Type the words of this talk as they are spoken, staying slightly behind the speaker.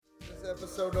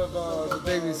episode of the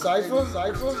Daily Cypher.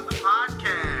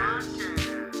 Podcast.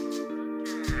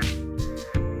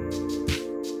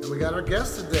 And we got our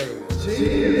guest today.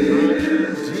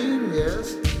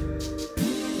 Genius.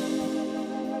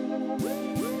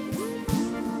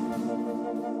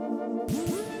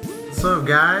 What's up,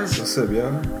 guys? What's up,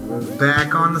 y'all?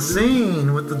 Back on the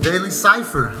scene with the Daily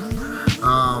Cypher.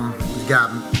 We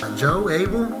got Joe,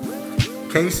 Abel,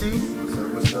 Casey,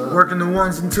 What's up? working the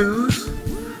ones and twos.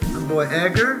 My boy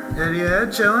Edgar, Eddie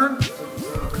Ed, chilling.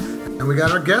 And we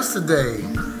got our guest today.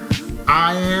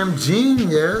 I Am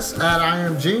Genius at I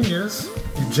Am Genius.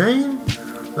 Eugene,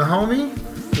 the homie,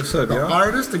 What's up, the y'all?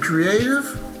 artist, the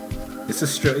creative. It's a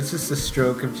stroke. It's just a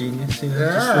stroke of genius, you know.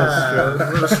 Yeah,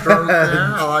 a little stroke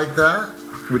there. I like that.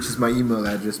 Which is my email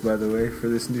address, by the way, for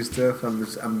this new stuff.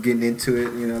 I'm getting into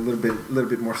it, you know, a little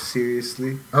bit more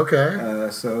seriously. Okay.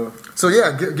 So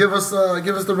Yeah, give us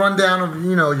the rundown of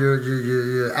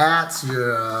your ats,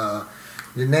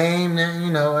 your name,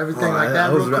 everything like that.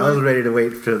 I was real quick. ready to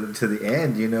wait to the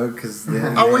end, you know, because Oh,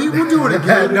 well, we'll do it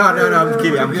again. no, I'm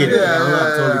kidding. I'm kidding. Yeah,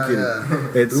 I'm totally kidding.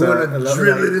 yeah. It's We wanna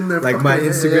drill it in there Like my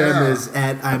fucking Instagram yeah. is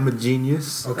 @I'm a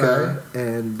genius. Okay.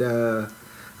 And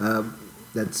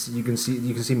that's you can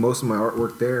see most of my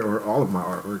artwork there, or all of my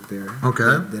artwork there.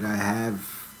 Okay. That I have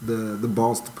the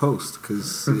balls to post,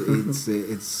 because it's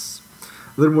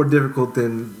a little more difficult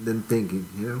than thinking,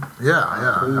 you know.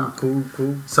 Yeah. Cool.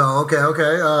 So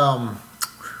okay.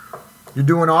 You're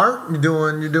doing art. You're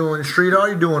doing street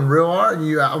art. You're doing real art.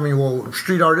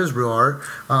 Street art is real art.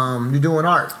 You're doing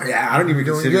art. Yeah, I don't even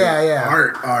Doing- consider yeah.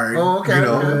 art. Oh, okay. You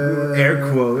know, air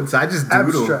quotes. I just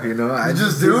doodle. Abstract. You know, You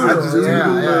just doodle. I just Yeah,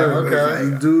 doodle. yeah, okay.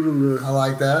 You doodle. I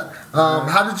like that.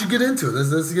 How did you get into it?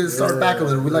 Let's start back a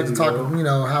little. We like to talk,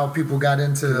 how people got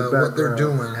into what they're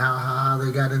doing, how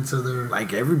they got into their.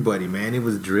 Like everybody, man, it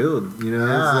was drilled. You know,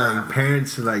 Yeah. it's like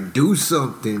parents are like, do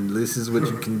something. This is what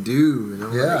you can do. And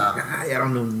I'm Yeah. like, I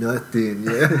don't know nothing.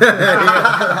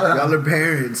 Yeah. Y'all are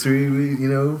parents. We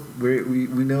know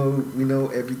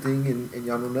everything, and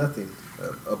y'all know nothing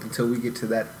up until we get to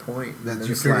that point. That And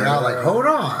you it's figured out, like, hold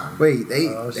on. wait,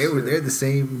 Oh, they're in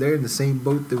the same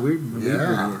boat that we're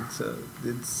Yeah. in. So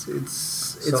it's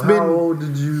So been. how old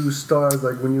did you start?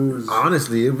 Like when you was?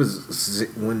 Honestly, it was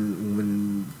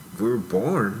when we were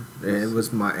born. It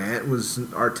was my aunt was an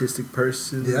artistic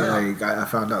person. Yeah. Like I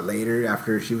found out later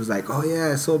after she was like, "Oh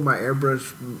yeah, I sold my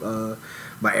airbrush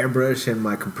and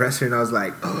my compressor," and I was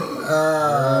like,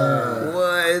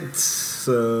 "What?"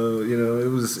 So it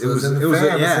was So it's in the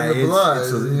family, it's in the blood,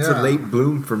 it's a yeah. late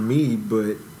bloom for me,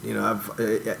 but.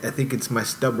 I think it's my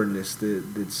stubbornness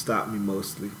that stopped me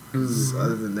mostly. 'Cause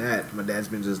other than that, my dad's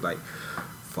been just like,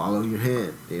 follow your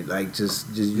hand. Just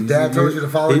Your dad told you to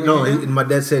follow your hand? My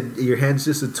dad said your hand's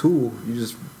just a tool. You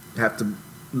just have to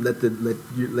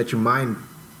let your mind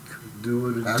Do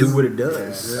what do what it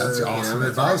does. That's You awesome know?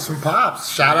 advice from Pops.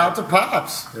 Shout out to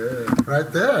Pops. Right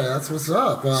there. That's what's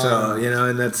up. So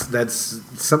and that's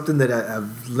something that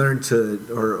I've learned to,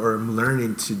 or I'm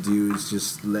learning to do, is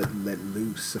just let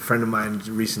loose. A friend of mine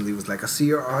recently was like, "I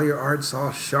see all your art's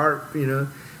all sharp," and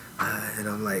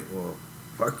I'm like, "Well,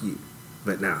 fuck you,"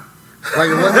 but now. Like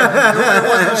it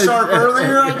wasn't sharp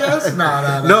earlier, I guess.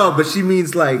 No. No, but she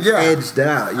means like Yeah. edged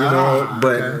out,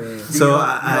 But okay. so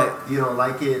You don't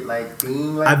like it like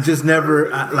being like. I've just never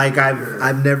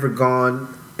I've never gone.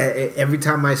 Every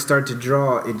time I start to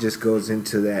draw, it just goes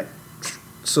into that.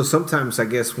 So sometimes I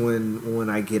guess when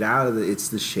I get out of it, it's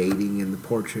the shading and the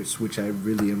portraits, which I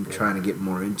really am trying to get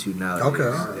more into nowadays.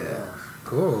 Okay. Yeah.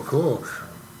 Cool.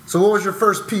 So what was your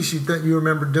first piece you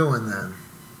remember doing then?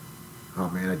 Oh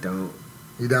man, I don't.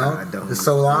 You don't? I don't. It's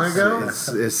so long ago?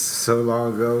 It's so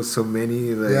long ago. So many.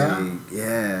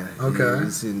 Yeah. Okay.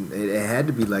 It had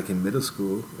to be like in middle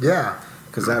school. Yeah.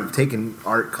 Because I've taken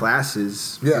art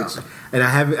classes. Yeah. And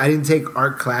I didn't take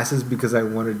art classes because I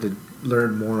wanted to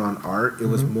learn more on art. It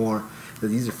was more that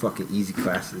these are fucking easy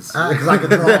classes. Because I can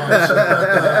draw and shit like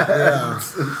that. Yeah.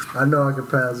 I know I can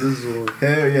pass this one.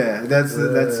 Hell yeah, that's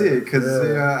it. Because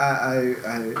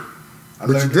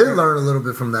But you did learn a little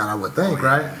bit from that, I would think,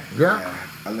 right? Yeah.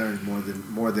 I learned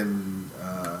more than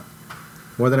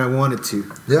I wanted to.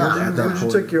 Yeah. At that Where'd you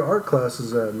point. take your art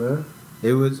classes at, man?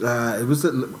 It was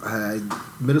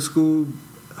middle school,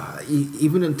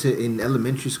 even in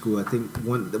elementary school. I think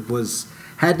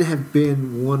had to have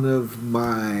been one of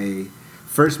my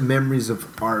first memories of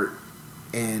art,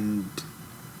 and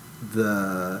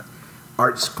the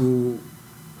art school,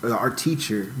 art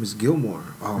teacher, Miss Gilmore.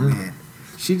 Oh man,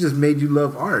 she just made you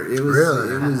love art. It was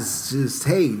Really? it was just,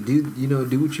 hey, dude,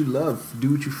 do what you love, do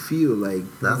what you feel like.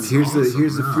 That's here's awesome,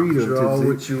 here's the yeah. freedom Draw to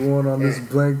what you want on this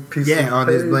blank piece of on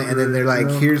this blank, and then they're like,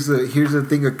 paper, here's a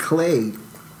thing of clay.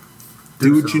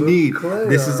 Do what you need. Clay,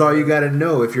 This is all you got to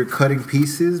know. If you're cutting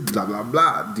pieces, blah blah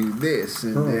blah, do this,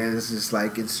 and then it's just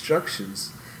like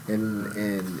instructions,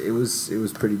 and it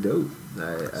was pretty dope.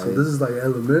 So this is like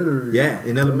elementary. Yeah,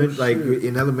 in shit.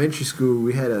 in elementary school,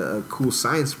 we had a cool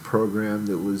science program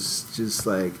that was just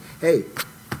like, hey,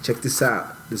 check this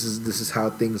out. This is how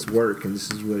things work, and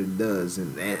this is what it does,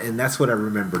 and that's what I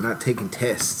remember. Not taking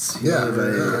tests. you Yeah,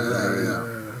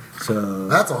 know, yeah. So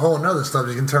That's a whole nother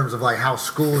subject in terms of like how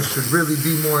schools should really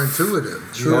be more intuitive.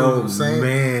 You know what I'm saying?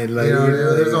 Man, like,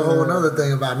 there's a whole other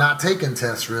thing about not taking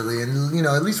tests really, and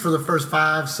at least for the first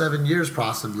 5-7 years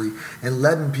possibly, and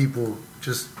letting people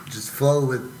just flow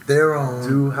with their own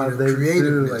do how they do,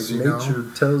 creativeness. like nature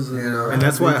tells them. and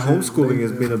that's why nature homeschooling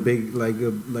has made been a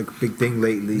them. big thing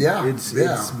lately. Yeah,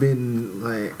 it's been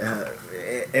like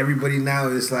everybody now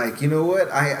is like, you know what?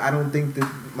 I don't think that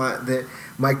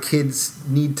my kids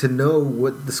need to know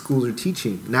what the schools are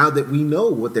teaching. Now that we know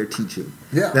what they're teaching.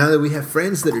 Yeah. Now that we have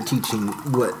friends that are teaching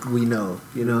what we know.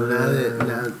 Now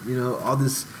all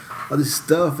this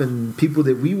stuff and people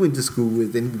that we went to school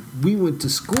with and we went to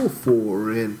school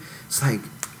for, and it's like,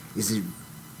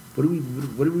 what are we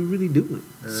really doing?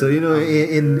 So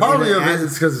Partly of it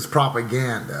is because it's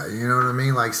propaganda. You know what I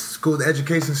mean? Like the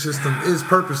education system is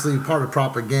purposely part of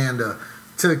propaganda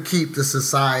to keep the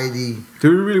society. Do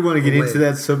we really want to get into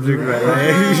that subject right now?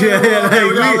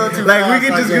 we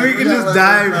can just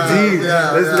dive deep.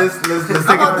 Yeah,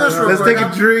 Let's take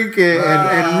a drink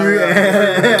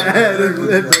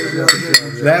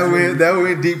that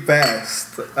went deep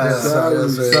fast.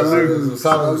 Salud.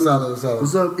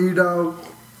 What's up, E-Dog?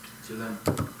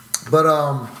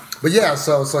 But yeah,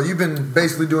 so you've been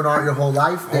basically doing art your whole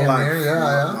life, damn near,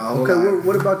 yeah. Okay,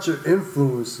 what about your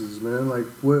influences, man? Like,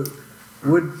 what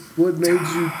made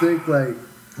you think like?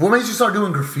 What made you start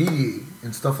doing graffiti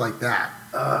and stuff like that?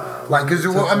 Because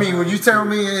when you tell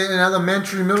me in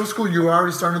elementary, middle school, you were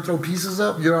already starting to throw pieces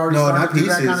up. You're already starting to do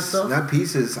that kind of stuff. Not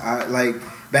pieces.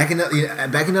 Back in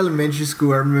elementary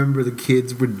school, I remember the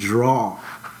kids would draw.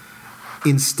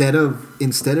 Instead of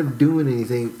doing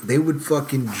anything, they would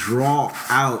fucking draw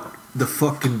out the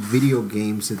fucking video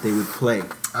games that they would play.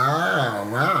 Oh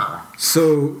wow!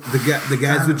 So the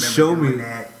guys would show me.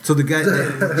 So the guys,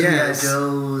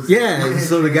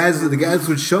 So the guys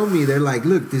would show me. They're like,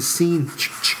 look, this scene,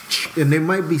 and they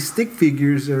might be stick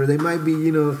figures, or they might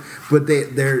be, but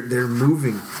they're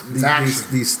moving.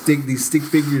 These stick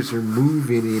figures are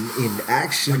moving in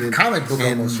action, like and comic book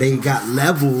and almost, they got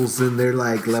levels, and they're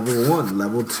like level 1,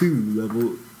 level 2,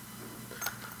 level.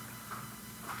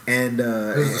 And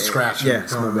There's a scratch. Yeah,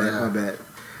 my bad.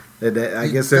 I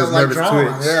guess You there's feel like nervous drawing.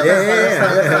 twitch. Yeah.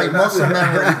 That's like muscle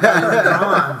memory.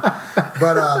 Drawing.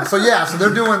 But so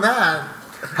they're doing that.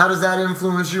 How does that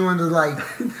influence you into like?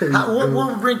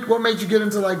 What made you get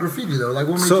into like graffiti though? Like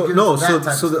what made you get into that type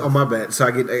of stuff? Oh my bad. So I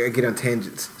get on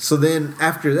tangents. So then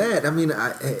after that, I mean,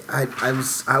 I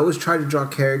always tried to draw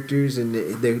characters and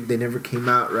they never came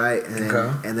out right,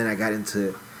 and then I got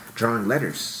into drawing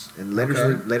letters, and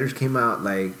letters came out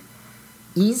like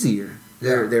easier.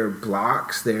 Yeah. They're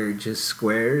blocks. They're just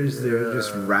squares. They're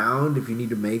just round if you need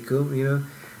to make them.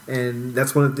 And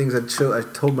that's one of the things I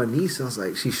told my niece. I was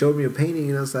like, she showed me a painting,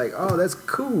 and I was like, oh, that's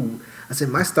cool. I said,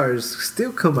 my stars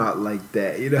still come out like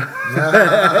that,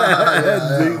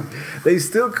 They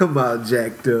still come out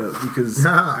jacked up because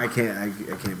I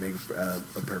can't make a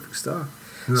perfect star.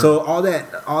 No. So all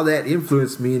that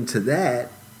influenced me into that,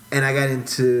 and I got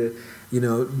into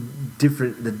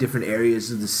different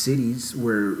areas of the cities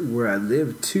where I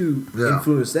live too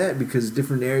influenced that, because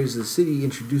different areas of the city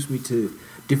introduced me to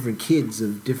different kids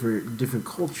of different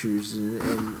cultures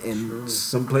and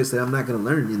some place that I'm not gonna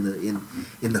learn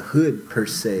in the hood per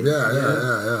se.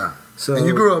 Yeah. So and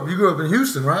you grew up in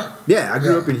Houston, right? Yeah, I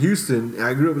grew up in Houston.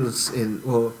 I grew up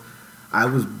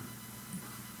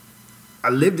I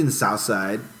lived in the South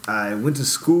Side. I went to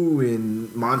school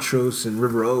in Montrose and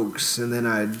River Oaks, and then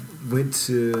I went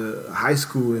to high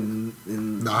school in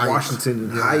Washington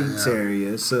and Heights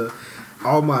area. So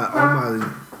all my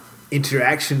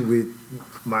interaction with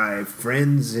my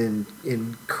friends and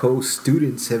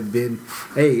co-students have been,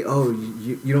 hey,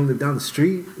 you don't live down the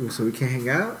street, so we can't hang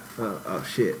out? Oh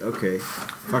shit, okay,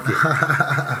 fuck it.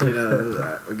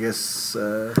 I guess.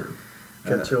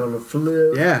 Catch you on the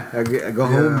flip. Yeah, I go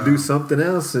home and do something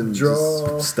else and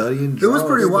draw, just study and draw. It was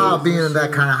pretty wild being in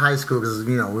that kind of high school because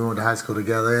we went to high school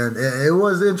together, and it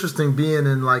was interesting being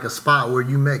in like a spot where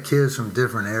you met kids from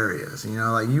different areas.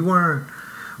 Like you weren't.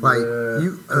 Like Yeah.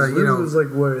 you 'Cause you we know, was like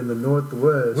we're in the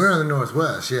Northwest. we're in the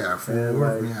Northwest, yeah. And,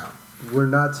 like, Yeah. we're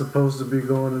not supposed to be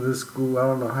going to this school. I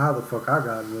don't know how the fuck I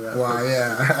got into that. Well, place.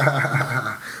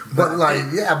 yeah. But like,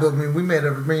 yeah, but I mean, we met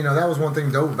every, you know, that was one thing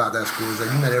dope about that school is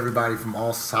that you met everybody from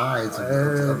all sides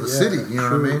of the city. You know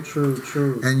what I mean?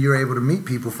 True. And you're able to meet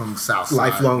people from the South Side.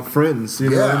 Lifelong friends, you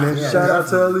know Yeah, what I mean? yeah. Shout out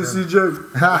to LECJ.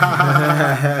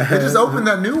 They just opened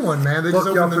that new one, man. They Fuck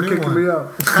just y'all opened for the new kicking one. me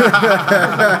out.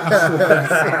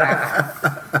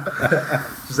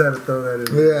 Just had to throw that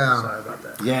in. Yeah. Sorry about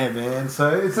that. Yeah, man. So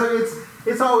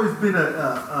it's always been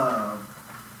a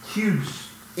huge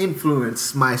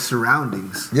influence my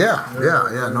surroundings. Yeah,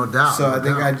 no doubt. So no I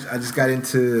think doubt. I just got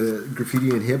into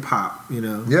graffiti and hip hop, you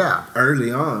know, Yeah,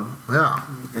 early on, yeah.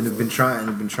 and have been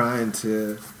trying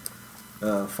to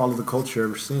follow the culture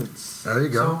ever since. There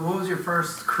you So, go. what was your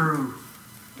first crew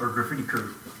or graffiti crew?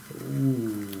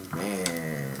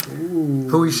 Man,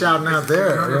 Who we shouting out there?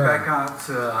 Remember Yeah. back out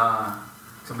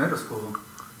to middle school.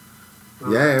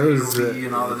 yeah, it was AOB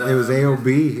and all of that. it was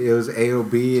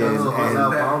AOB,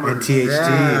 and THT,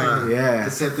 Yeah. yeah.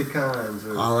 Decepticons.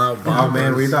 Or, All out Oh bombers.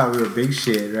 man, we thought we were big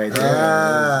shit right there.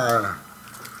 Yeah.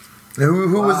 And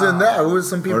who was in that? Who was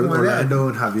some people in that? Orlando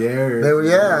and Javier. They were,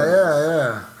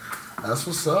 yeah. That's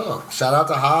what's up. Shout out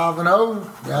to Hav and O.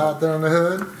 Y'all out there in the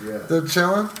hood. Yeah. They're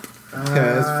chilling.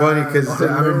 Yeah, it's funny because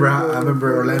I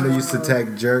remember Orlando used to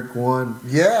tag Jerk One,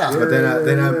 Yeah. but then I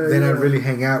really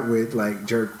hang out with like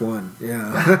Jerk One,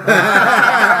 yeah.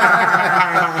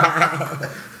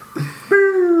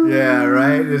 Yeah,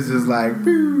 right. It's just like,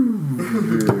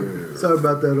 Sorry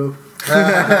about that, though.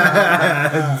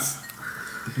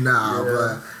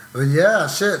 Nah, but yeah,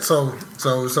 shit. So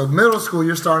middle school,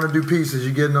 you're starting to do pieces.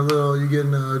 You're getting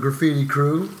a graffiti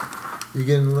crew. You're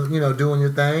getting, doing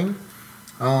your thing.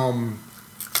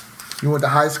 You went to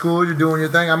high school. You're doing your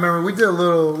thing. I remember we did a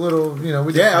little.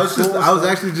 We did yeah. I some school was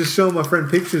stuff. actually just showing my friend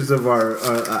pictures of our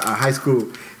high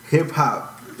school hip hop.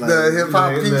 The hip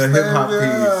hop piece. The hip hop piece.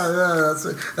 Yeah. That's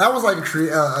it. That was like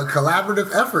a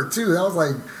collaborative effort too. That was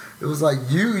like. It was like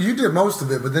you did most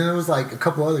of it, but then it was like a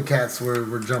couple other cats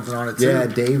were jumping on it too. Yeah,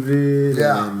 David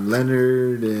Yeah. and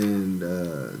Leonard and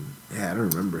I don't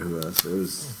remember who else.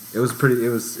 It was pretty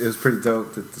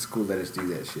dope that the school let us do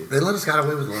that shit. They let us get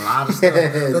away with a lot of stuff.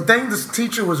 The thing this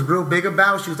teacher was real big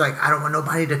about, she was like, I don't want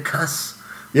nobody to cuss.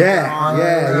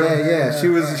 Yeah. She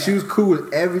was cool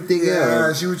with everything Yeah,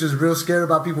 else. she was just real scared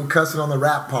about people cussing on the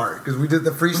rap part because we did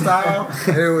the freestyle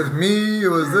and it was me, it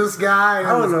was this guy, and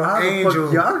I don't know how Angel.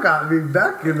 the fuck y'all got me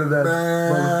back into that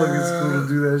motherfucking school to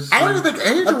do that shit. I don't even think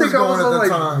Angel I think was I going was at on the like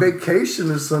time.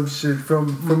 vacation or some shit from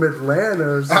Atlanta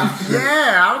or something.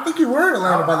 Yeah, I don't think you were in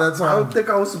Atlanta by that I time. don't think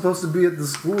I was supposed to be at the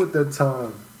school at that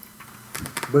time.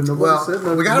 But nobody Well, said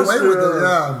nothing. we got away with it,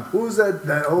 yeah. Who was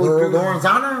that old dude?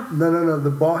 Lorenzana? No. The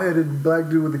bald-headed black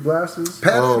dude with the glasses.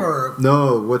 Pettit or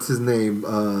No, what's his name?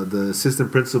 The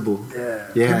assistant principal.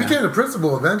 Yeah. he Yeah. became the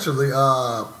principal eventually.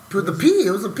 With the P,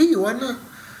 it was a P, wasn't it?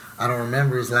 I don't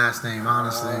remember his last name,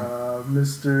 honestly.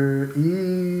 Mr.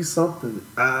 E something.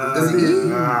 Is it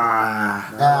E?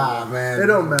 Man. It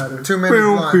don't matter. Too many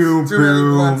Boom, blunts. boom, Too many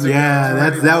boom. blunts. Yeah,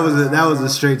 that was a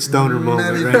straight stoner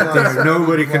moment Many right there. blunts.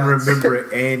 Nobody can Blunts.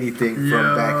 remember anything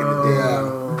from back in the day.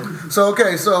 Yeah. So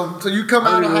okay, so you come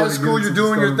out of didn't high want to school, get you're into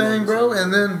doing your the thing, stone bro, ones.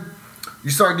 and then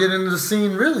you start getting into the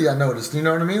scene. Really, I noticed. You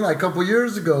know what I mean? Like a couple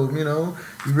years ago, you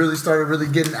really started really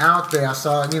getting out there. I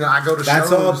saw, I go to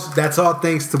shows. That's all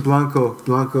thanks to Blanco.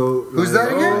 Who's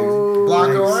that again?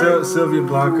 Blanco. Sylvia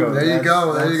Blanco. There you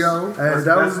go. Hey, that was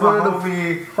That's one my of the.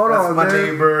 homie. Hold that's on, my man.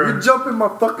 neighbor. You're jumping my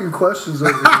fucking questions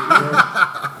over here, bro.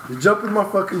 You're jumping my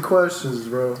fucking questions,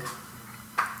 bro.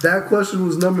 That question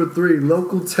was number 3.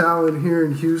 Local talent here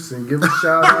in Houston. Give a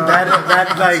shout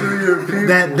out to your people.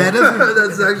 that doesn't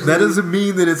That's actually that doesn't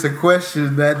mean that it's a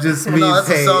question. That just means that's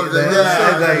a hey. subject.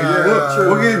 Yeah,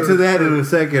 We'll get into that in a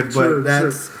second, True, but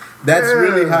true. that's Yeah.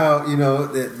 really how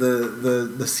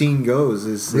the scene goes.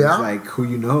 Is Yeah. like who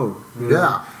you know.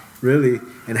 Yeah. Really,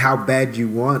 and how bad you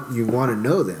want to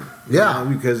know them. Yeah.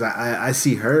 Because I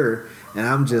see her and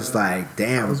I'm just like,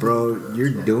 damn, bro, you're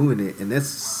doing it, and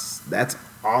that's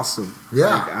awesome.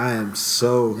 Yeah. Like, I am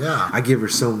so. Yeah. I give her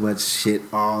so much shit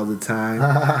all the time,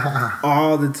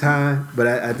 all the time. But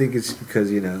I think it's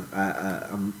because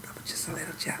I'm just a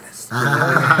little jealous.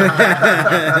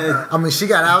 I mean, she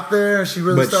got out there and she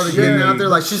really But started she- getting out there.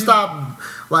 Like she stopped.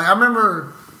 Like I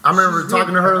remember I remember She's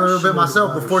talking to her a little bit passionate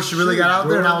myself about before she really shit, got out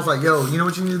there, and bro. I was like, yo, you know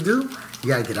what you need to do? You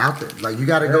gotta get out there. Like, you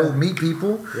gotta go meet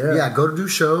people. Yeah. You gotta go to do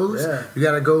shows. Yeah. You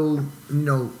gotta go,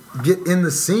 get in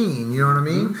the scene. You know what I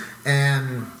mean?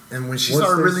 And when she Once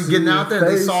started they really see getting your out there,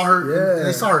 they face, saw her. yeah.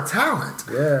 They saw her talent.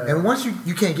 Yeah. And once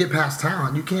you can't get past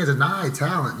talent, you can't deny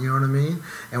talent. You know what I mean?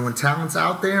 And when talent's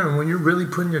out there, and when you're really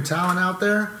putting your talent out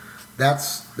there,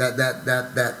 that's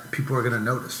that people are gonna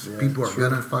notice. Yeah, People are true.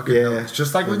 gonna fucking Yeah. notice.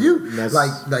 Just like with you, That's-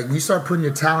 like you start putting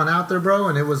your talent out there, bro.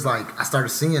 And it was like I started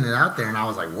seeing it out there, and I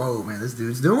was like, whoa, man, this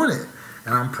dude's doing it,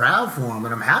 and I'm proud for him,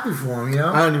 and I'm happy for him.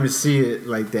 I don't even see it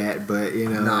like that, but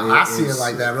No, I see it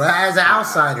like that, bro. As an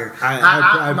outsider,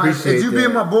 I appreciate as you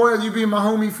being that. my boy, you being my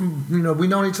homie from we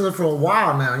known each other for a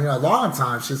while now, a long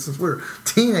time, shit, since we were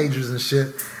teenagers and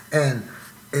shit, and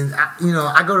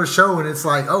I go to a show and it's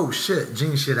like, oh shit,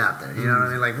 Gene shit out there, you know what I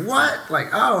mean? Like what? Like,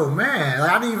 oh man, like,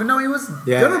 I didn't even know he was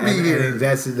gonna be here. And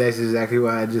that's exactly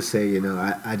why I just say,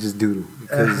 I just doodle.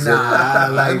 Because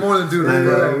Nah, more than doodle,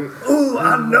 bro. Ooh,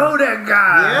 I know that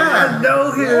guy. Yeah. I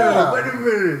know him. Yeah. Wait a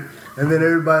minute. And then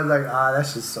everybody's like, that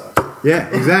shit sucks. yeah,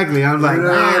 exactly. I'm like, Yeah.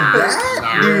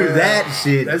 man, that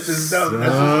shit. That's just dope.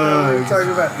 That's just dope. What you talking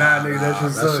about? Nah, nigga, that shit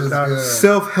That sucks. shit's dog. good.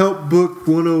 Self-help book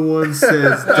 101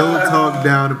 says, don't talk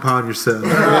down upon yourself.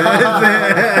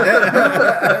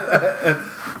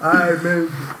 Alright, man.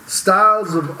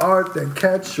 Styles of art that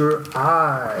catch your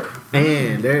eye.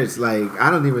 Man, there's I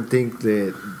don't even think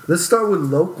that. Let's start with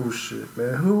local shit,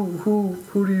 man.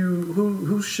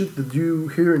 Whose shit did you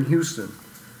hear in Houston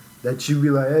that you be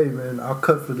like, hey man, I'll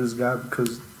cut for this guy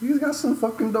because he's got some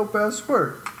fucking dope ass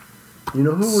work. Who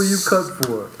will you cut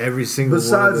for? Every single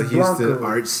Besides one of the Houston Blanco.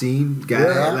 art scene guy,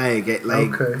 Okay.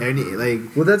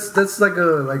 Well, that's like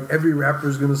every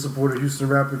rapper's gonna support a Houston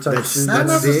rapper type That's- shit. Not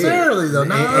that's necessarily though.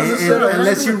 Not And necessarily.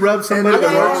 unless you rub somebody the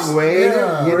And it wrong works. way,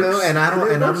 Yeah, it works. and I don't, And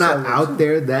it and I'm works not that way, out too.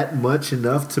 there that much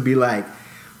enough to be like,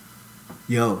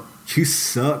 yo, you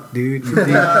suck, dude. You think,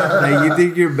 you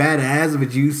think you're badass,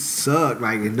 but you suck.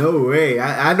 Like, no way.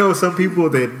 I know some people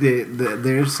that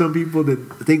there's some people that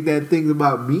think that things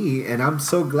about me, and I'm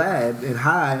so glad and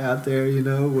high out there,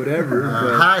 whatever.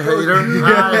 But Hi hater.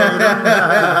 Hi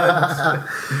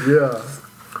hater. Yeah.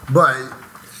 But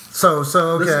so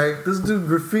okay. Let's do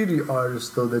graffiti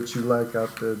artists though that you like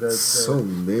out there. That So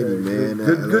many, man.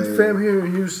 Good fam here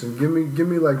in Houston. Give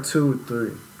me like 2 or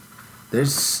 3.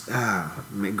 There's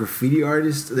graffiti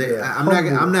artists. Yeah. I'm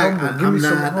Humble. Give me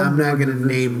some not humble gonna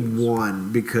name individuals.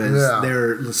 one because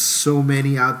there are so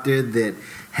many out there that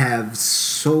have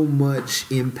so much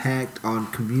impact on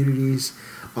communities,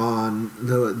 on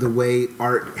the way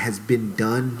art has been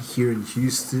done here in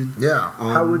Houston. Yeah.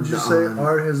 How would you say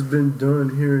art has been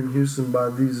done here in Houston by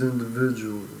these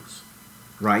individuals?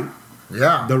 Right?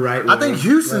 Yeah. The right I think way.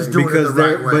 Houston's doing it the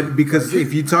right way. But because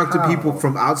if you talk to How? people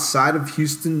from outside of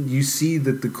Houston, you see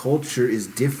that the culture is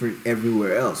different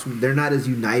everywhere else. They're not as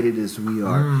united as we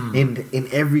are in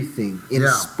everything, in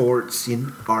Yeah. sports,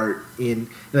 in art, in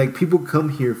people come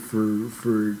here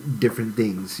for different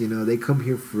things. They come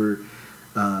here for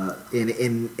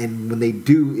and when they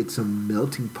do, it's a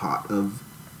melting pot of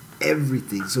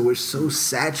everything. So we're so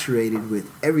saturated with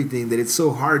everything that it's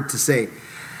so hard to say,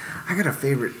 I got a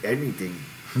favorite anything.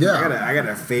 Yeah. I got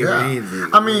a favorite anything.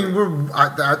 I mean,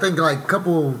 I think like a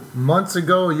couple months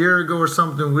ago, a year ago or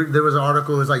something, there was an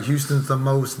article. It was like Houston's the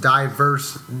most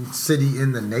diverse city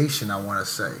in the nation, I want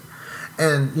to say.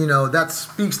 And, that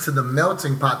speaks to the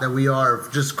melting pot that we are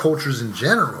of just cultures in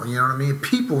general, you know what I mean?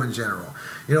 People in general.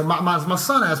 My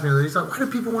son asked me, he's like, why do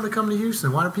people want to come to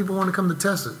Houston? Why do people want to come to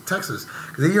Texas?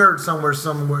 Because he heard somewhere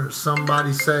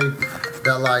somebody say that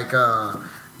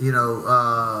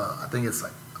I think it's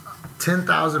like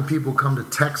 10,000 people come to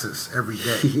Texas every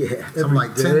day. Yeah. Something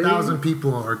like Every day? 10,000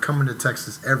 people are coming to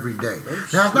Texas every day.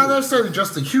 Now, it's not necessarily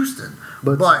just to Houston,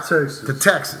 But but to Texas. to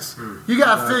Texas. You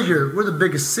got to figure, we're the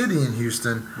biggest city in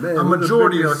Houston. Man, A we're the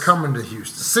majority are biggest coming to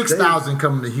Houston. 6,000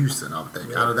 coming to Houston, I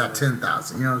think, out of that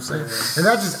 10,000. You know what I'm saying? And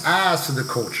that just adds to the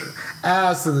culture,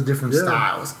 adds to the different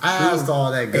styles, adds to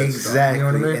all that good stuff. Exactly. You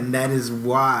know what I mean? And that is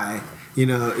why,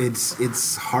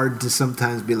 it's hard to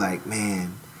sometimes be like,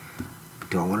 man,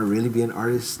 do I want to really be an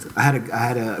artist? I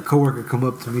had a coworker come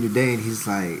up to me today, and he's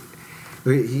like,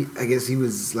 I guess he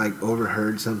was like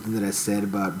overheard something that I said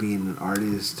about being an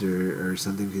artist or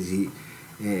something, because he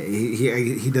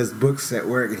does books at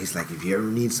work, and he's like, if you ever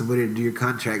need somebody to do your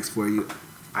contracts for you,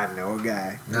 I know a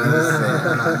guy.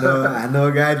 I know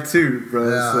a guy too, bro.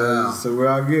 Yeah, so we're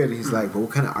all good. And he's like, well,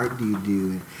 what kind of art do you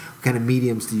do? And what kind of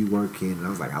mediums do you work in? And I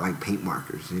was like, I like paint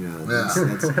markers.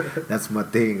 That's my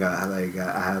thing.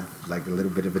 I have like a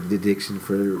little bit of an addiction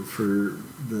for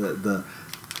the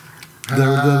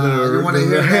You want to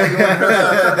hear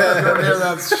that? You want to hear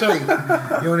that shake?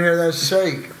 You want to hear that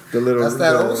shake? That's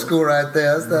that old school right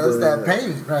there. That's that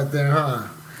paint right there, huh?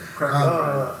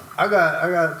 I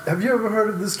got. Have you ever heard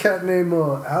of this cat named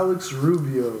Alex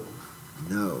Rubio?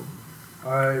 No.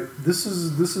 All right, this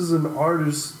is an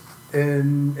artist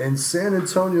in San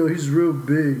Antonio. He's real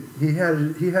big. He had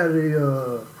a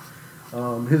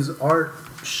his art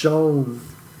shown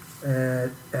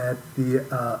at the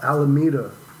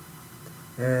Alameda.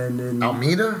 And in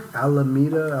Alameda?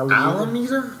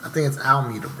 Alameda? I think it's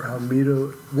Alameda, bro.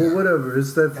 Alameda. Well, whatever.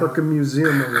 It's that fucking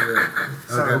museum over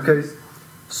there. Okay.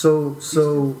 So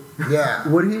yeah.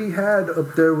 What he had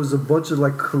up there was a bunch of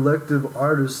like collective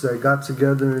artists that got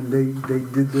together and they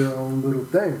did their own little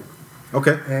thing.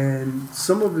 Okay. And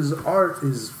some of his art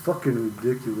is fucking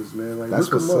ridiculous, man. Like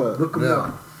That's look him what's up. up. Look him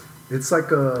up. It's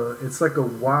like a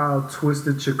wild,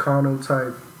 twisted Chicano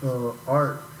type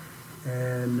art.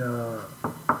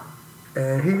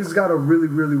 And he's got a really,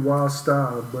 really wild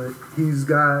style, but he's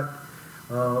got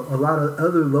a lot of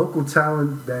other local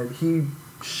talent that he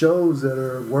shows that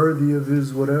are worthy of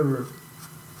his whatever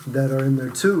that are in there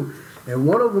too. And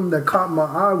one of them that caught my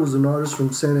eye was an artist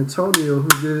from San Antonio who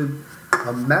did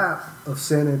a map of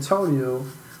San Antonio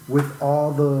with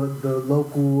all the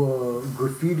local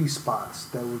graffiti spots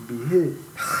that would be hit.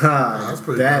 That's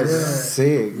pretty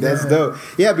sick. That's dope.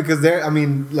 Yeah, because there, I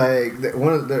mean, like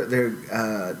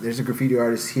there's a graffiti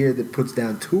artist here that puts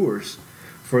down tours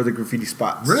for the graffiti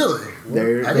spots. Really?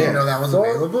 I didn't know that was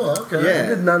available. Okay.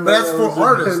 Yeah. But that's for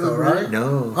artists, though, right?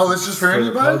 No. Oh, it's just for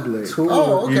anybody? Public.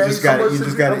 Oh, okay. You just got it.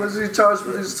 How much do you charge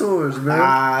for these tours, man?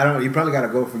 I don't. You probably got to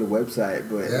go for the website,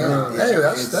 but Hey,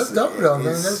 that's dope though,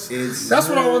 man. That's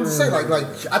what I wanted to say. Like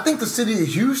I think the city of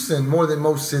Houston, more than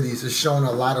most cities, has shown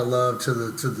a lot of love to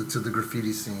the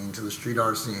graffiti scene, to the street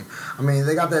art scene. I mean,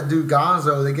 they got that dude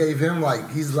Gonzo. They gave him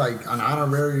he's like an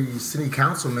honorary city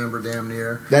council member, damn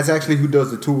near. That's actually who does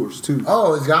the tours too.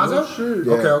 Oh, it's Gonzo? Oh, shit.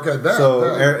 Yeah. Okay, bet. So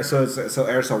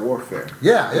airsoft warfare.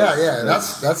 Yeah.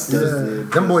 That's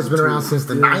them boys been around since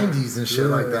the '90s and shit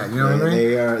like that. You know what I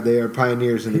mean? They are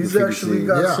pioneers in the He's graffiti actually scene.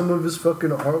 got some of his fucking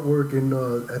artwork in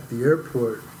at the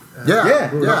airport. If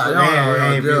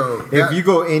you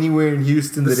go anywhere in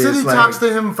Houston, the city talks to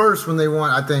him first when they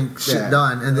want, I think, shit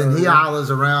done, and then he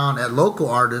hollers around at local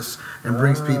artists and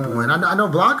brings people in. I know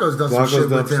Blanco's done some shit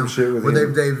with him. Where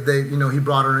they he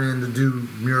brought her in to do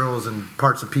murals and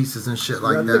parts and pieces and shit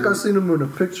like that. I think I seen him in a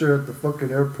picture at the fucking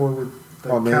airport with.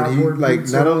 Oh man, he like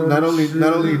not only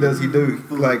does he do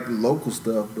like local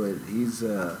stuff, but he's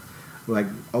like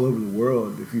all over the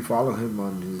world. If you follow him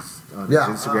on his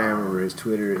Instagram or his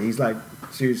Twitter, he's like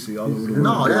seriously all over the world.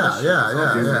 No,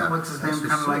 yeah. What's his name?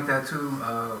 Kind of like that too.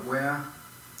 Where?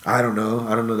 I don't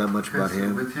know that much about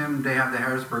him. With him, they have the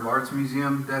Harrisburg Arts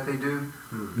Museum that they do.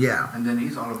 Yeah. And then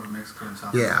he's all over Mexico and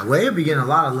South. Yeah, Waya be getting a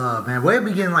lot of love, man. Waya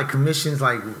be getting like commissions,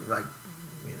 like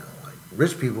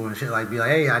rich people and shit, like be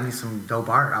like, hey, I need some dope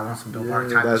art. I want some dope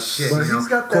art type of shit. But he's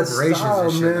got that style,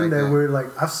 and shit man, like that we're like,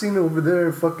 I've seen it over there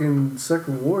in fucking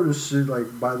Second Ward and shit,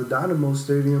 like by the Dynamo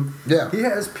Stadium. Yeah. He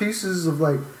has pieces of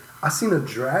like, I seen a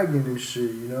dragon and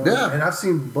shit, you know? Yeah. And I've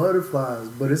seen butterflies,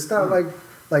 but it's not like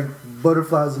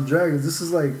butterflies and dragons. This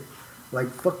is like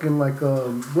fucking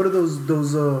what are those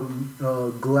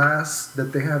glass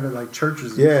that they have in like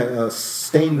churches?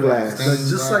 Stained glass.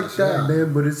 Just like that,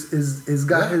 man. But it's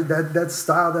got that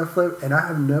style, that flavor, and I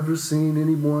have never seen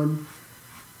anyone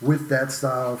with that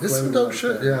style. There's some dope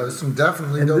shit. That. Yeah, there's some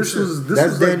definitely and dope this shit.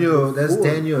 That's Daniel. That's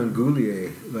Daniel and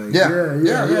Goulier. Like,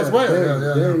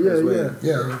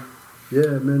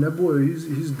 Yeah, man, that boy,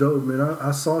 he's dope, man.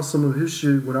 I saw some of his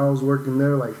shit when I was working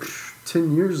there like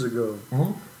 10 years ago.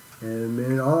 Mm-hmm. And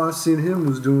man, all I seen him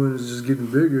was doing is just getting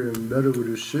bigger and better with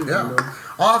his shit. Yeah. You know?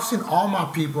 I've seen all my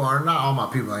people, or not all my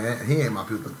people, like he ain't my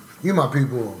people. You my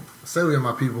people, Sylvia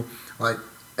my people. Like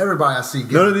everybody I see.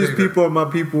 None of these people are my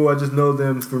people. I just know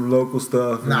them from local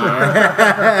stuff. Nah.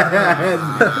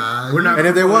 We're not. And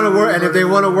if they want to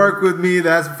work, with me,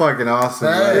 that's fucking awesome.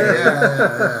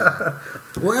 Yeah.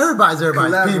 Well, everybody's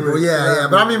people. Yeah.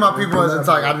 But I mean, my people, it's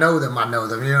like I know them. You know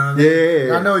what I mean?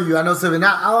 Yeah. I know you. I know Sylvia.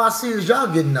 Now all I see is y'all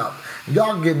getting up.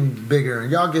 Y'all getting bigger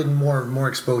and y'all getting more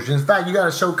exposure. In fact, you got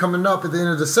a show coming up at the end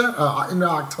of end of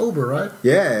October, right?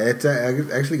 Yeah, it's I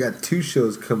actually got 2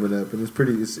 shows coming up, and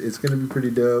it's gonna be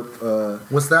pretty dope.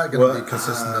 What's that gonna be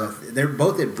consistent of? They're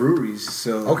both at breweries,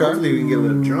 so hopefully we can get a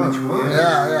little drunk.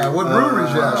 Yeah. What breweries?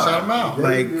 Shout them out.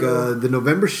 Like the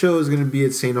November show is gonna be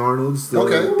at St. Arnold's.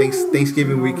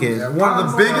 Thanksgiving weekend. Yeah, one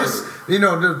of the biggest,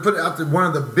 to put it out there, one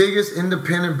of the biggest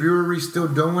independent breweries still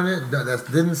doing it that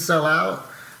didn't sell out.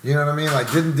 You know what I mean?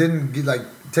 Like didn't get like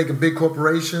take a big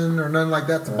corporation or nothing like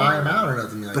that to buy them out or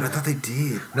nothing like But I that. thought they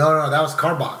did. No, that was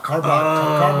Carbach. Carbach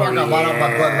got bought out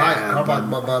by Bud Light. Carbach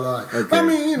bought Bud Light. Okay. I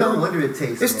mean, No wonder it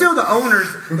tastes. it's still the owners.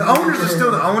 The owners are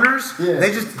still the owners. Yeah.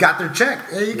 They just got their check.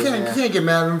 You can't get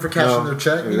mad at them for cashing their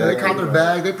check. You know, they caught their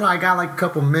bag. They probably got like a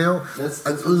couple mil. That's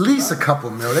At least a couple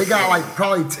mil. They got like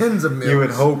probably tens of mils. You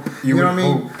would hope. You know what I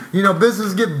mean? You know,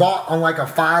 businesses get bought on like a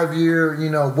 5-year, you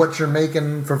know, what you're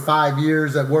making for 5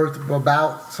 years at worth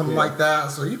about something like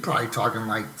that. So you're probably talking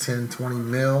like 10, 20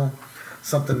 mil,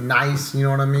 something nice, you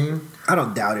know what I mean? I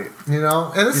don't doubt it. You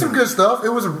know, and it's some good stuff. It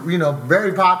was a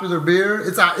very popular beer.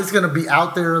 It's going to be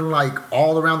out there like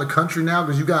all around the country now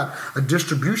because you got a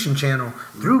distribution channel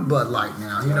through Bud Light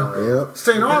now. You know, Yep.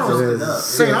 St.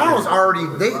 Arnold's already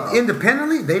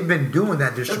independently they've been doing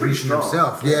that distribution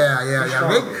themselves. Yeah.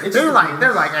 They're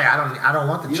like, hey, I don't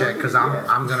want the check because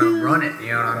I'm gonna run it.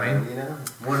 You know what I mean? You know,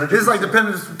 It's like the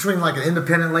difference between like an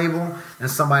independent label and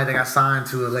somebody that got signed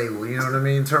to a label. You know what I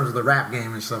mean? In terms of the rap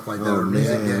game and stuff like that, or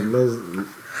music game.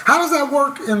 How does that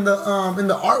work in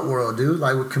the art world, dude?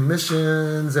 Like with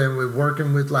commissions and with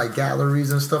working with like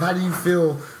galleries and stuff. How do you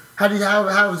feel? What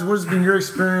has been your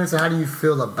experience, and how do you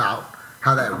feel about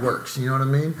how that works? You know what I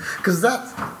mean? Because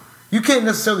you can't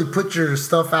necessarily put your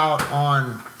stuff out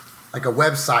on like a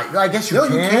website. I guess you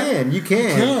can. You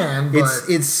can.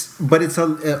 But It's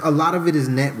a lot of it is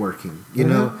networking. You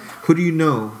know, who do you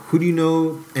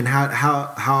know, and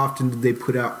how often do they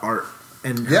put out art,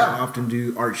 and how often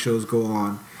do art shows go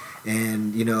on,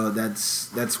 and you know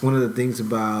that's one of the things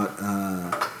about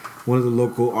one of the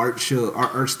local art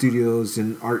studios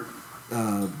and art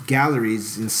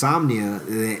galleries, Insomnia.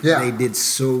 They did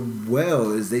so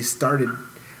well is they started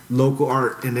local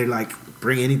art, and they're like,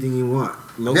 bring anything you want.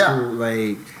 Local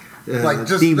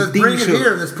just let's bring it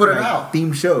here. Let's put it out.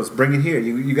 Theme shows, bring it here.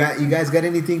 You guys got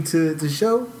anything to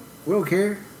show? We don't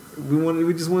care.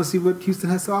 We just want to see what Houston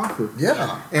has to offer.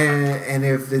 Yeah. And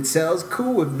if it sells,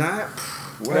 cool. If not,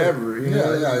 whatever. You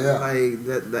know? Like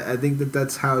that. I think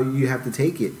that's how you have to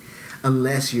take it,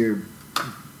 unless you're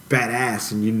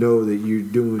badass and you know that you're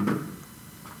doing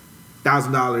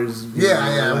 $1,000.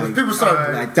 Yeah. When people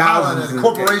start like hollering, thousands,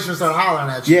 corporations start hollering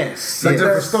at you. Yes, It's a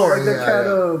different story. Like that cat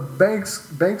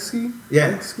Banksy.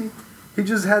 Yeah. Banksy. He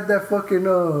just had that fucking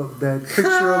that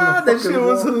picture on the that fucking shit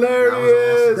was wall.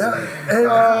 hilarious.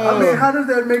 I mean, how does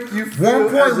that make you feel?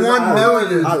 1.1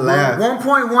 million. I laughed.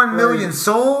 1.1 million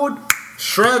sold,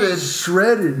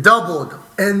 shredded, doubled.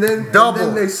 And then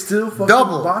they still fucking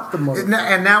bought the money.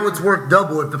 And now it's worth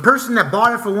double. If the person that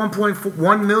bought it for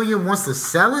 1.1 million wants to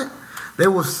sell it, they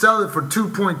will sell it for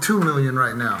 2.2 million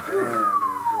right now.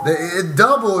 It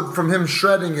doubled from him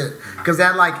shredding it because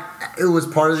it was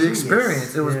part of the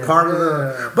experience. It was part of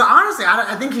the. But honestly,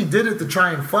 I think he did it to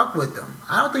try and fuck with them.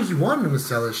 I don't think he wanted them to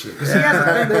sell his shit because he has a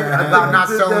thing about not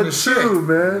selling his shit.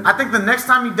 Man. I think the next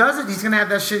time he does it, he's gonna have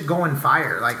that shit going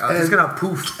fire. It's gonna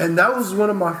poof. And that was one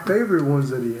of my favorite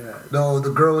ones that he had. No, the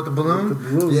girl with the balloon.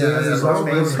 It's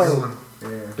always hope.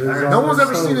 No one's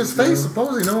ever seen his face.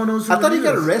 Supposedly, no one knows who I thought he is.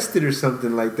 got arrested or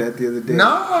something like that the other day. No,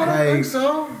 I don't think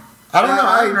so. I don't know.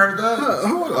 I haven't heard that.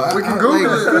 Hold on. We can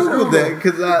Google it. Google that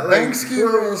because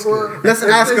let's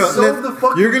ask a.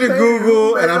 You're gonna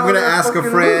Google, and I'm gonna ask a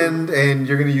friend, and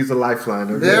you're gonna use a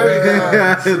lifeline. Okay? There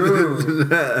you go.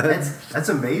 That's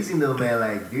amazing though, man.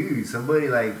 Like, dude, somebody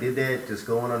like did that just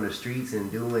going on the streets and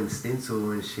doing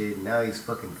stencil and shit. And now he's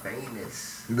fucking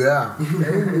famous. Yeah.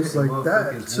 It's like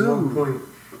that too.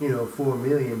 $4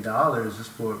 million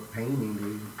just for a painting,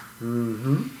 dude.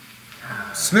 Mm-hmm.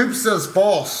 Snoop says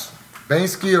false.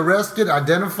 Banksy arrested,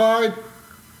 identified.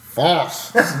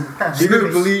 False. You're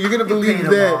gonna believe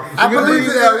that. I believe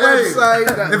that website.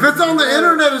 If it's on the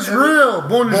internet, it's real.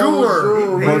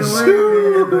 Bonjour.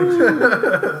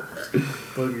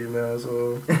 Fucking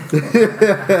asshole.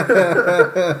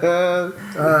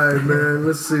 Alright, man.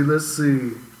 Let's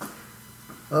see.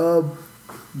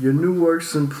 Your new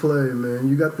works in play, man.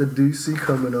 You got the DC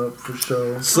coming up for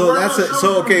sure. So that's it.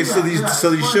 So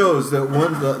these shows, the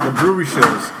brewery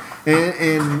shows,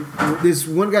 and this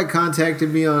one guy contacted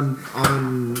me on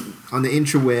the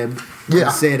interweb. Yeah.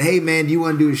 And said, "Hey man, do you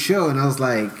want to do a show?" And I was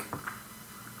like,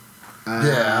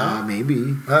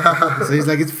 maybe. So he's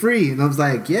like, "It's free," and I was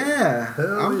like, "Yeah,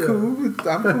 I'm cool with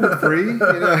free." You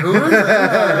know?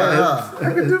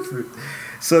 I can do free.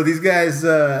 So these guys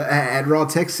at Raw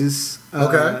Texas,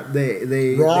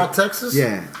 they Raw Texas,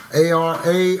 yeah,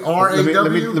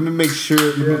 ARAW. Let me make sure.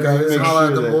 Go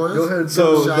ahead.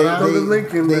 So they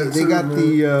got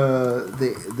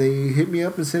the they hit me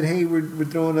up and said, "Hey, we're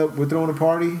throwing a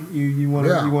party. You want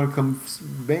to come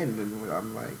band?" And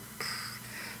I'm like,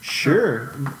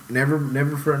 Sure. Never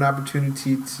for an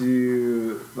opportunity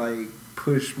to like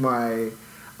push my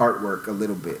artwork a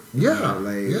little bit. Yeah,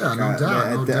 no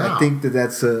doubt. I think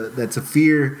that's a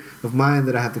fear of mine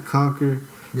that I have to conquer.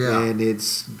 Yeah. And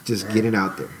it's just getting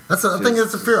out there. I think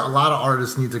that's a fear a lot of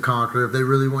artists need to conquer if they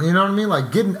really want. You know what I mean?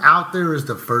 Like getting out there is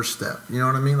the first step. You know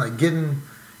what I mean? Like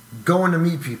going to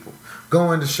meet people,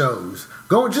 going to shows,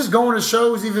 going to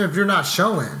shows even if you're not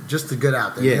showing, just to get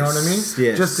out there. Yes, You know what I mean?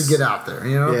 yes. Just to get out there.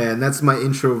 You know? Yeah, and that's my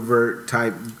introvert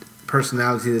type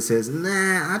personality that says,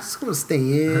 "Nah, I just want to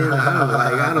stay in.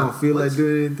 I don't feel like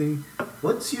doing anything."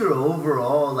 What's your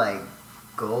overall like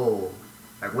goal?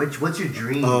 Like, what's your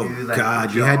dream, dude? Like,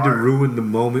 God, you had to ruin the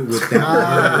moment with that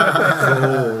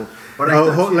goal.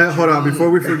 Hold on, before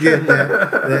we forget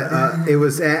that it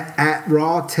was at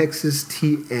Raw Texas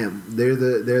TM. They're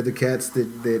the cats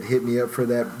that hit me up for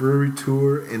that brewery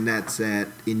tour, and that's at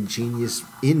Ingenious,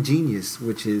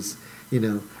 which is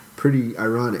pretty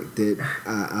ironic that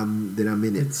I'm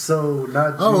in it. It's so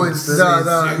not. Oh, it's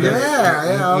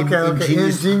okay.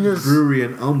 Ingenious Brewery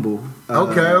in Humble.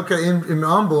 Okay. In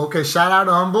Humble. Okay, shout out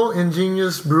to Humble,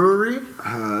 Ingenious Brewery.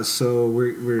 So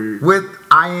we're with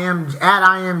I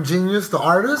am Genius, the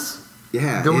artist.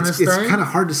 Yeah, doing it's this thing. kind of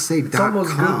hard to say. It's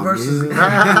almost good versus good.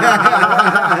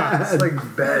 It's like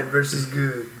bad versus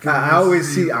good. I always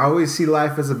see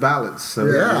life as a balance. So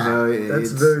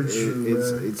that's very true.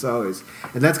 It's always,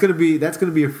 and that's gonna be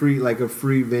a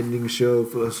free vending show.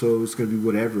 So it's gonna be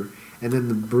whatever. And then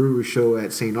the brewery show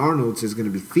at St. Arnold's is going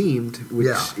to be themed,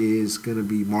 which is going to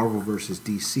be Marvel versus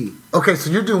DC. Okay,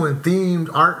 so you're doing themed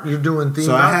art. You're doing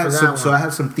themed art for that one. So I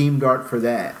have some themed art for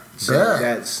that. So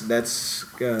that's.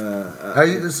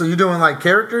 So you're doing like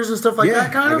characters and stuff like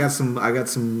that, kind of. I got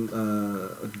some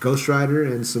Ghost Rider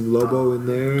and some Lobo in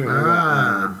there. I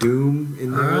got Doom in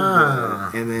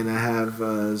there, and then I have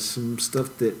some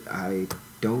stuff that I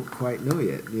don't quite know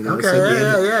yet. Okay,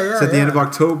 it's at the end of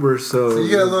October, so you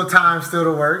get a little time still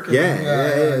to work.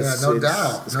 No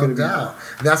doubt.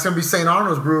 That's gonna be St.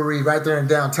 Arnold's Brewery right there in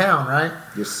downtown, right?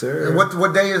 Yes, sir. And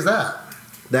what day is that?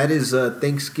 That is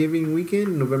Thanksgiving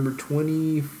weekend, November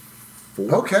 24th.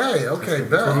 Okay,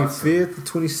 bet. 25th,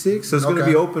 26th. So it's gonna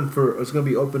be open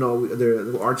all.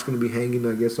 The art's gonna be hanging,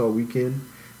 I guess, all weekend.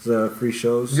 It's a free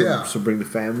show. So bring the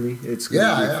family. It's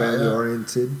gonna be family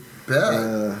oriented.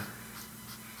 Bet.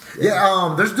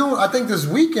 I think this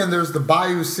weekend there's the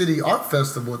Bayou City Art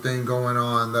Festival thing going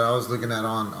on that I was looking at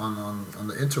on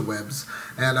the interwebs,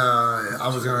 and I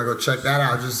was gonna go check that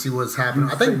out just to see what's happening.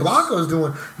 I think Blanco's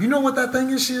doing. You know what that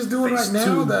thing is she is doing right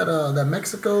now? That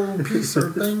Mexico piece or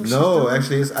thing. No,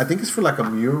 actually, I think it's for like a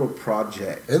mural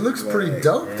project. It looks pretty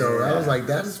dope though. I was like,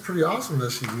 that is pretty awesome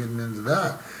that she's getting into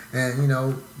that. And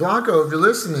Blanco, if you're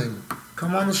listening,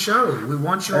 come on the show. We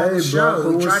want you on the show.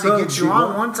 Blanco, we tried to get you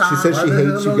on one time. She said she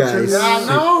hates you guys. Yeah, I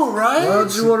know, right? Why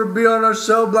don't you want to be on our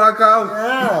show, Blanco?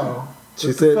 Yeah.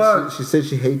 She said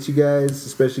she hates you guys,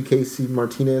 especially Casey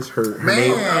Martinez, her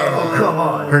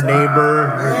neighbor.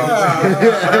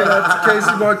 That's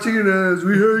Casey Martinez.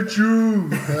 We hate you.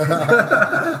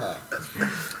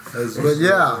 But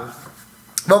yeah.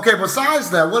 Okay. Besides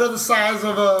that, what other sides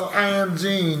of I Am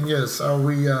Genius are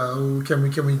we?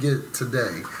 Can we get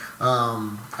today?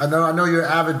 I know you're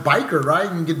an avid biker, right? You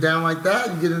can get down like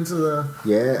that. You get into the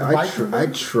I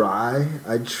try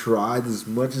as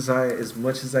much as I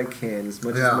can, as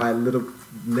much as my little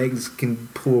legs can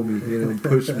pull me,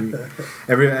 push me.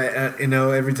 Every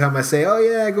time I say, "Oh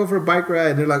yeah, I go for a bike ride,"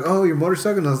 and they're like, "Oh, your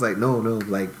motorcycle?" And I was like, "No,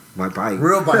 like my bike,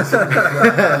 real bicycle."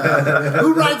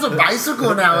 Who rides a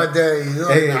bicycle nowadays?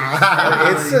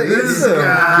 It's a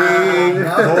big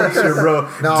culture, bro.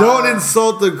 No. Don't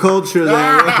insult the culture.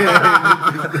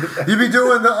 You be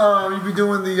doing the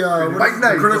bike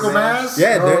night, critical mass.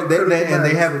 Yeah,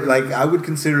 they have like I would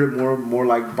consider it more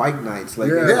like bike nights, like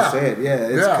you said. Yeah,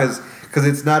 it's because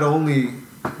it's not only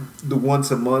the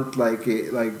once a month like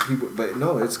people, but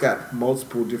no, it's got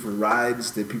multiple different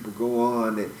rides that people go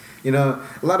on. And, a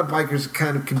lot of bikers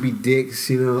kind of can be dicks.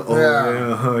 You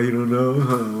don't know.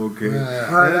 Okay.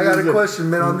 All right, I got a question,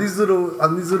 man. On these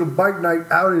little bike night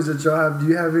outings that y'all have, do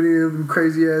you have any of them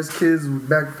crazy ass kids with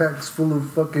backpacks full of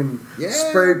fucking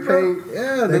spray paint?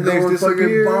 Yeah, they go and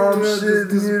fucking bomb shit,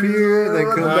 disappear. They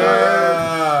come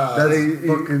back. That's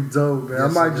fucking dope, man. Yes, I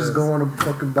might just go on a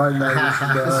fucking bike night.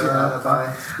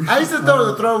 I used to throw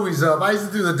the throwies up. I used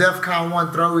to do the DEFCON 1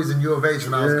 throwies in U of H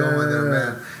when I was going there,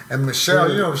 man. And Michelle,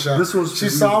 Michelle, she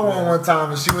saw one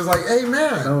time and she was like, "Hey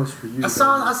man, that was for you, I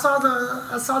saw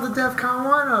the DEFCON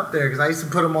 1 up there because I used to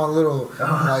put them on little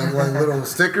like little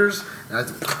stickers." And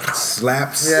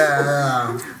slaps.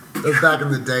 Yeah. It was back in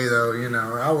the day, though. You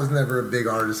know, I was never a big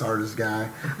artist guy.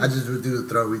 I just would do the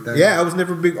throwy thing. Yeah, I was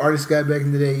never a big artist guy back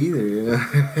in the day either. You know,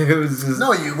 it was just.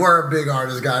 No, you were a big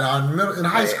artist guy in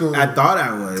high school. I thought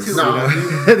I was. No,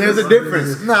 there's a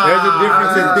difference. Nah, There's a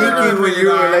difference in thinking when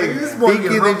you're like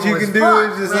thinking that you can do it.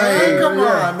 Just hey, like, come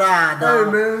on, nah. Hey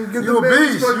man, give You the a man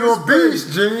beast. fucking You a space.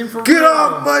 beast, Gene. For get real.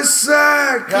 off my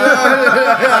sack.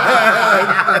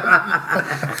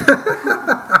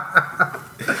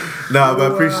 No,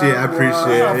 but I appreciate it.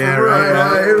 Yeah,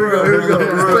 Right. here we go.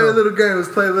 Let's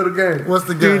play a little game. What's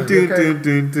the game?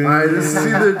 Alright, this is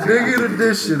either Dig It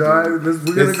edition. Alright, we're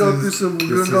gonna go through some.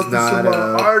 We're gonna go through some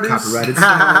artists. Copyrighted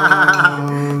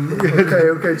song.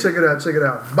 Okay, check it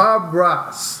out. Bob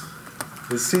Ross.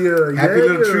 Is he a Happy yay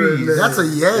Little or Trees. nay? That's a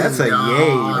yay. That's a y'all.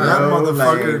 yay, That bro.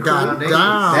 motherfucker Like, got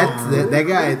down.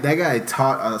 That guy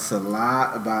taught us a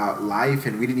lot about life,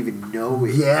 and we didn't even know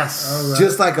it. Yes. Alright.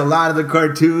 Just like a lot of the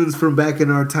cartoons from back in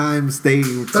our times, they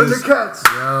were just Thundercats.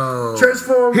 Yo.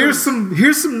 Transformers.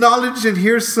 here's some knowledge and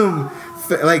here's some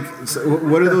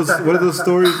what are those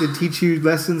stories that teach you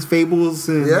lessons, fables,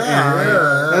 and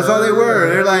that's all they were.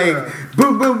 They're like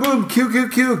boom, boom, boom, kill, kill,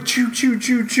 kill, chew, chew,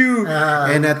 chew, chew.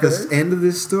 And at the end of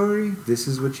this story, this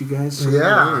is what you guys should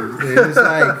learn. And it's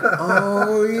like,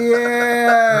 oh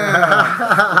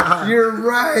yeah, you're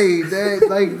right. That,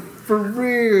 like, for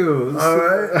real. All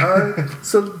right.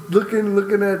 So looking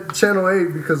at Channel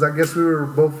 8, because I guess we were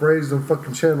both raised on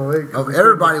fucking Channel 8. Oh,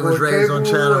 everybody was raised on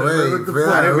Channel 8.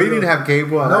 Yeah. We didn't have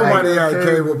cable. Nobody had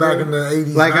cable back in the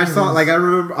 80s. Like 90s. I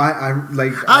remember, I ain't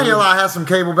gonna lie, I had some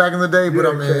cable back in the day, but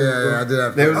I mean, I did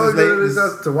have There cable. was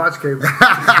Us to watch cable.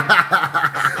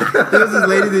 there was this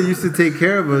lady that used to take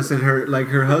care of us, and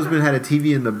her husband had a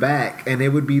TV in the back, and it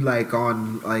would be like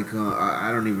on I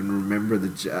don't even remember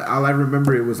all I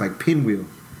remember it was like Pinwheel.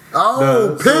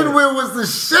 Oh, Pinwheel was the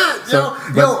shit, So,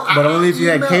 but only if you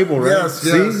had cable, right? Yes.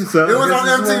 See? So it was on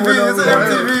MTV. It's an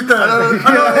MTV thing.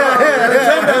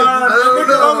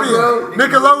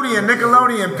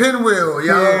 Nickelodeon, Pinwheel,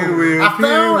 yo. Pinwheel, I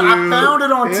found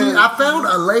it on TV. I found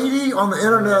a lady on the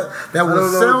internet that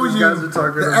would sell you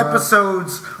the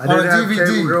episodes on a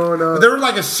DVD. But they were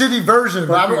like a shitty version,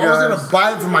 but I was gonna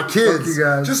buy it for my kids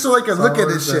just so I could look at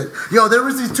this shit. Yo, there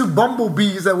was these two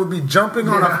bumblebees that would be jumping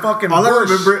on a fucking bush.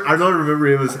 I don't remember.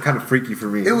 It was kind of freaky for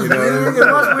me. It was weird. It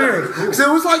was weird. So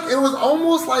it was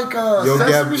almost like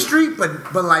Sesame Street,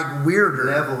 but like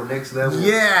weirder. Next level.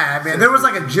 Yeah, man. There was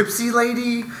like a gypsy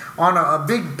lady on a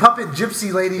big puppet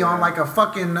gypsy lady on like a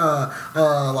fucking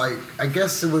like I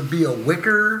guess it would be a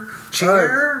wicker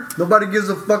chair. Right. Nobody gives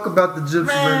a fuck about the gypsy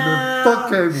lady. Fuck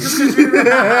cable.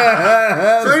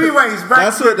 So, anyways,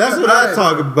 that's what I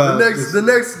talk about. The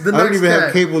next. I don't even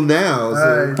have cable now. So.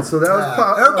 All right, so that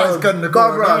was everybody's cutting the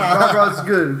Bob cord. Ross. Bob Ross is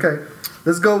good. Okay,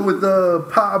 let's go with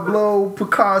Pablo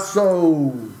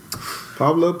Picasso.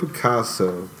 Pablo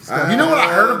Picasso. You know what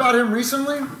I heard about him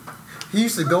recently? He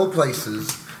used to go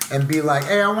places and be like,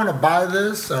 "Hey, I want to buy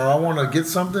this or I want to get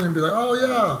something," and be like, "Oh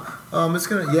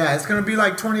yeah, it's gonna be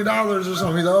like $20 or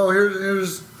something." He's like, "Oh,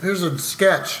 here's a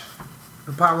sketch,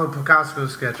 a Pablo Picasso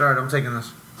sketch. All right, I'm taking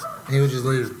this." And he would just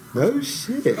leave. No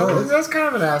shit. Oh, that's kind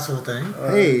of an asshole thing.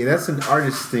 Hey, that's an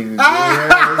artist thing.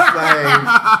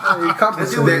 Ah! He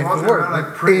compensated for work.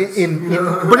 Like Prince.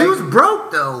 But he was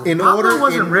broke though. Pablo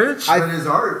wasn't rich. But his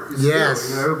art is Yes.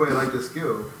 skill. Everybody liked the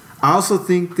skill. I also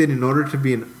think that in order to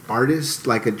be an artist,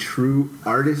 like a true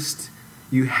artist,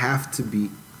 you have to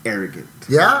be arrogant.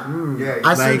 Yeah? Yeah.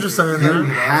 I see what you're saying You there.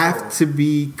 have to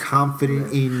be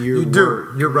confident in your You do. work.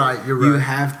 You're right. You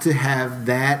have to have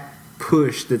that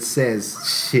push that says,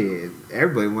 shit,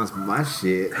 everybody wants my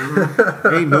shit.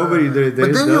 Ain't nobody there.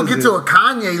 But then you'll get to a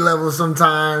Kanye level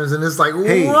sometimes, and it's like,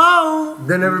 Hey, whoa.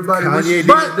 Then everybody Kanye wishes he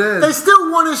But was dead. they still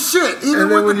want his shit. Even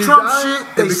And then with when the you Trump die, shit, it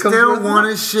they becomes still worth want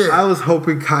his shit. I was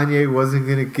hoping Kanye wasn't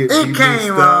gonna get It me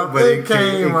came mixed up. but It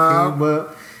came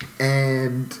up.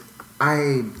 And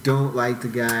I don't like the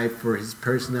guy for his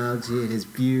personality and his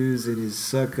views and his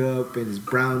suck up and his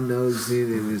brown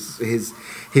nosing and his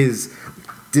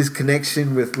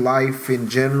disconnection with life in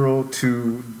general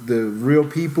to the real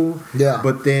people. Yeah.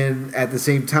 But then at the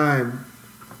same time,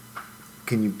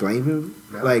 can you blame him?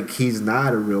 No. Like, he's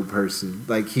not a real person.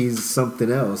 Like, he's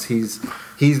something else. He's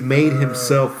made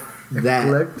himself that.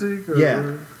 Eclectic? Or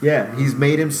Yeah. He's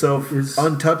made himself Is-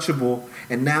 untouchable,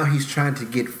 and now he's trying to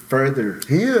get further.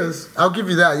 He is. I'll give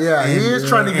you that. Yeah, he is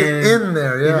trying to get And in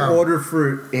there. Yeah. In order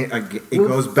for it Well,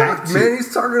 goes fuck, back to man,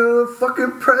 he's talking to the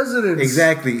fucking president.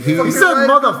 exactly. He Fucking said right.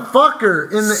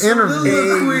 motherfucker in the interview.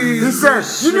 Soliloquy. He said,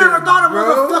 you never thought a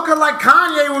bro. motherfucker like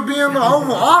Kanye would be in the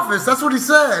Oval Office. That's what he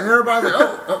said. And everybody's like,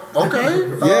 oh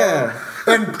okay. Yeah.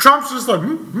 And Trump's just like,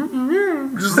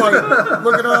 just like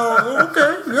looking all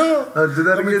okay, yeah. Do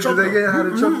that again. Do that again. How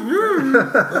to choke?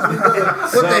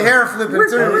 With the hair flipping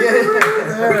too.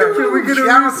 Can we get a I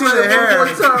don't see the hair. One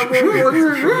more time.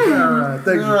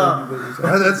 Thank you.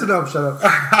 That's enough. Shut up.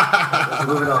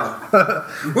 Moving on.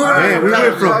 Man, we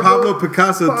went from Pablo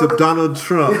Picasso to Donald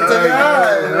Trump.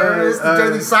 It's the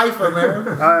Daily Cypher, man.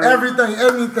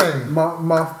 Everything.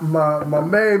 My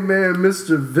main man,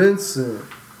 Mr. Vincent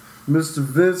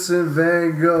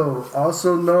Van Gogh,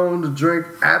 also known to drink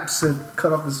absinthe,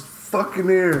 cut off his fucking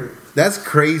ear. That's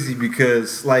crazy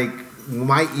because like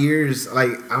my ears,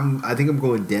 like I think I'm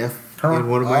going deaf in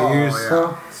one of my ears.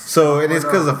 Yeah. So and it's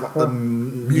because of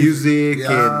music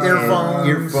and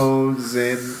earphones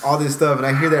and all this stuff, and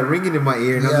I hear that ringing in my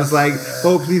ear, and I'm just like,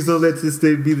 oh, please don't let this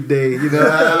day be the day, you know.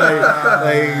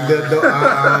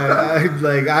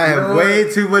 I have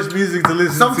way too much music to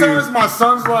listen to. Sometimes my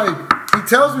son's like, he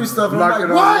tells me stuff, and I'm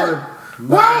like,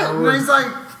 what? And he's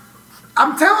like,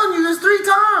 I'm telling you this 3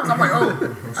 times. I'm like,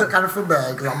 oh, I kind of feel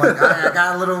bad because I'm like, I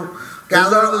got a little. There's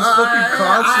all those fucking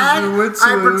concerts we went to.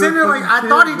 I pretended like I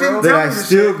thought he didn't tell me this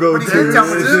shit, but he did tell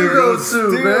me this shit.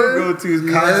 Still go to his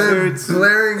concerts,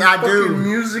 blaring fucking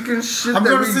music and shit. I'm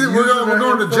going to see. We're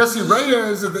going to Jessie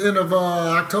Reyes at the end of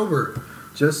October.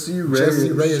 Jessie Reyes.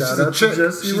 Shout out to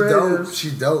Jessie Reyes.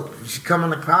 She's dope. She come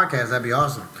on the podcast. That'd be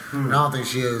awesome. I don't think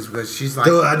she is, but she's like.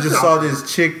 Dude, I just saw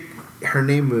this chick. Her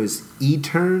name was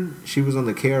E-Turn. She was on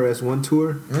the KRS-One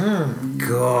tour.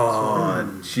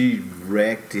 God, she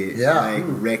wrecked it. Yeah, like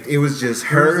wrecked. It was just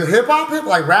her. Was it hip hop,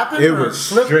 like rapping. It was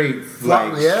straight, flow.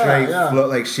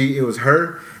 Like it was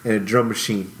her and a drum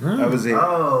machine. That was it.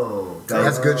 Oh,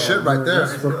 that's good shit right there.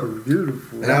 That's fucking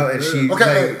beautiful. And she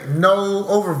no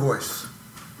over voice.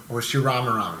 Or was she rhyming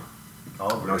around?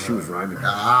 No, she was rhyming.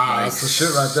 That's the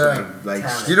shit right there. Like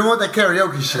you don't want that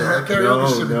karaoke shit. That karaoke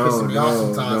shit be pissing me off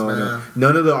sometimes, man.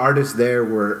 None of the artists there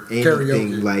were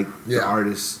anything Karaoke. like the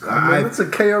artists. It's a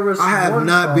KRS. I have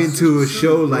not been to a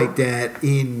show like that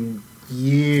in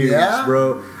years,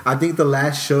 bro. I think the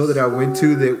last show that I went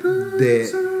to that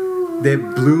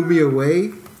blew me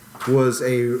away was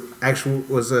actually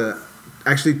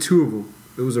 2 of them.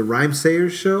 It was a Rhyme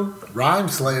Sayers show. Rhyme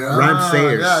Slayer. Rhyme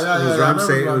Sayers. Yeah. It was Rhyme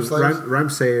Sayers. It was Rhyme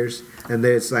Sayers. And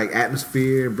there's like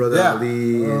Atmosphere, Brother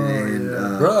Ali, and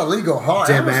Brother Ali go hard.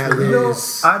 Jam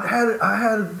Atlas. I had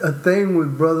a thing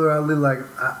with Brother Ali. Like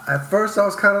at first I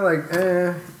was kind of like,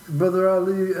 Brother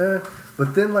Ali,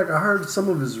 but then like I heard some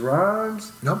of his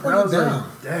rhymes. No, break it down.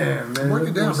 Like, damn, man, break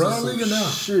it down, Brother Ali, get down.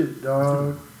 Shit,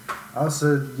 dog. I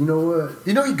said, you know what?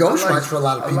 You know he ghostwrites for a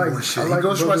lot of people and shit. He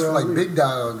ghostwrites for like big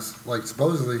dogs, like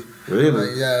supposedly. Really? Like,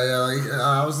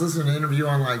 I was listening to an interview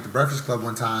on like the Breakfast Club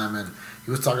one time, and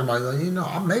he was talking about like,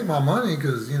 I make my money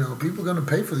because people are gonna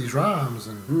pay for these rhymes,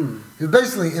 and he was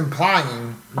basically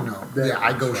implying,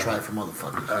 I ghostwrite for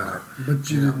motherfuckers. But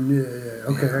you didn't,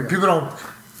 okay. People don't.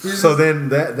 So then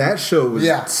that show was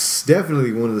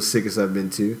definitely one of the sickest I've been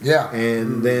to. Yeah.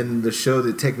 And then the show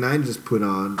that Tech Nine just put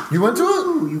on. You went to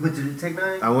it? You went to the Tech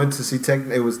Nine? I went to see Tech.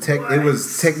 It was Tech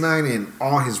Nine and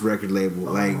all his record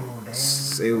label.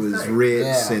 It was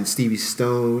Ritz and Stevie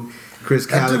Stone, Chris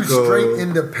Calico. That dude's straight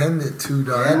independent too,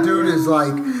 dog. That dude is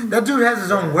like, that dude has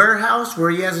his own warehouse where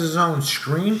he has his own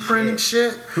screen printing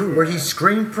shit, where he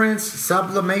screen prints,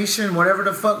 sublimation, whatever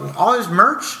the fuck. All his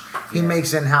merch he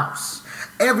makes in house.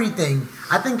 Everything.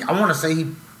 I want to say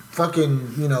he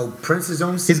fucking, prints his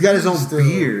own. He's got his own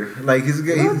beer. Like he's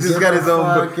just got his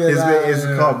own. It's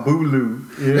called Bulu.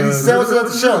 And he sells it at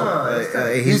the show.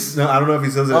 I don't know if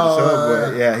he sells it at the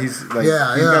show, but he's like, he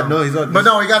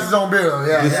got his own beer.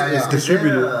 It's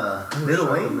distributed.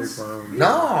 Little Wayne's?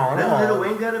 No. Little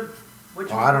Wayne got a.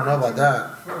 I don't know about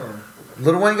that. Yeah.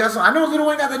 Little Wayne got some. I know Little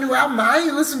Wayne got that new album. I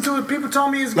ain't listened to it. People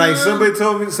told me it's good. Like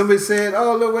somebody said,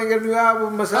 "Oh, Lil Wayne got a new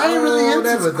album." I ain't really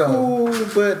into it though. Cool,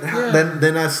 but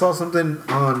then I saw something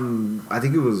on. I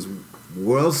think it was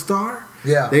World Star.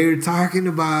 Yeah, they were talking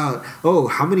about,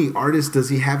 how many artists does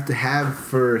he have to have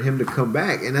for him to come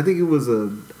back? And I think it was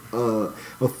a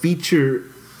feature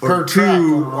or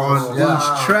two on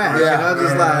each track. Yeah, and I was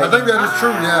just like, I think that is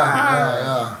true.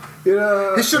 Yeah.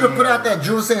 He should have put out that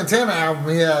Jules Santana album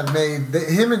he had made.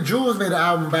 Him and Jules made an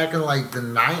album back in like the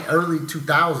early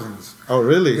 2000s. Oh,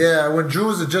 really? Yeah, when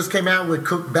Jules had just came out with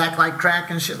Cook Back Like Crack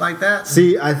and shit like that.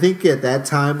 See, I think at that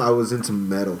time I was into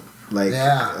metal. Like,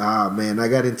 man, I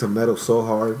got into metal so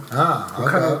hard. Okay.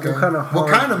 What kind of metal? What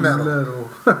kind of metal?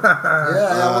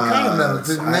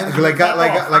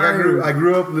 I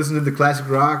grew up listening to classic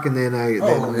rock, and then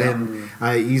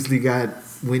I easily got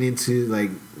went into like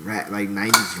rap, like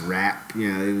 90s rap.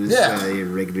 You know, it was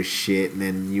regular shit, and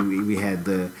then we had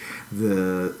the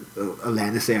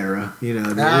Atlantis era. You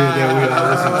know, we all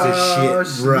listened to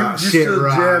shit rock, shit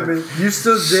rock. Jamming. You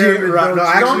still jamming? Rock. No,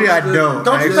 actually, I don't.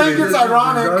 Don't you think it's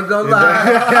ironic? Don't lie.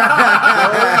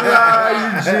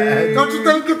 Don't you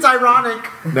think it's ironic?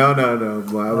 No.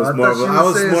 Boy, I was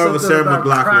more of a Sarah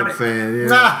McLachlan fan. You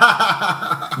know?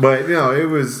 But it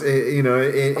was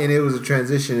it was a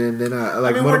transition, and then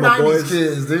one of my boys,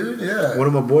 kids, dude. Yeah. One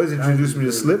of my boys introduced me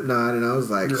to Slipknot, and I was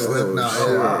like,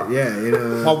 Slipknot. Yeah,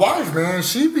 My wife, man,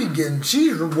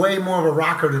 she's way more of a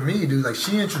rocker than me, dude. Like,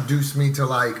 she introduced me to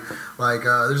like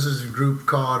there's this group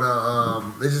called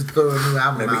they just threw a new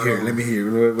album out. Let me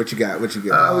hear. What you got? We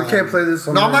can't play this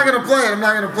one. No, I'm not gonna play it.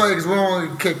 because we're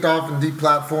only kicked off and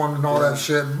deplatformed and all that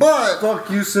shit. But fuck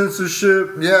you,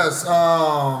 censorship. Yes,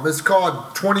 it's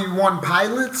called 21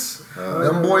 Pilots.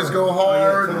 Them boys go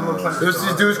hard. There's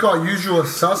these dudes called Usual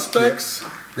Suspects.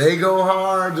 They go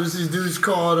hard. There's these dudes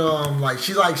called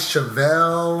she likes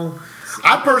Chevelle.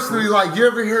 I personally like. You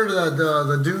ever hear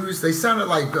the dudes? They sounded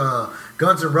like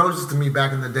Guns N' Roses to me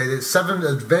back in the day.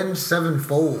 Avenged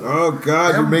Sevenfold. Oh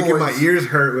God, you're making my ears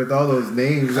hurt with all those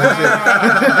names. You don't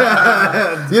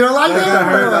like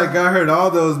that? I heard all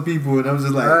those people, and I was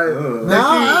just like,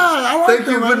 oh. Thank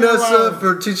you, Vanessa,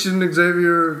 for teaching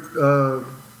Xavier.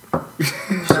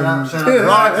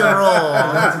 Rock and roll.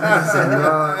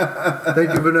 Thank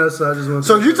you, Vanessa. I just want.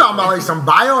 So you talking about like some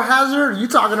Biohazard? You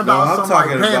talking about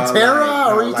Pantera,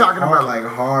 or are you talking about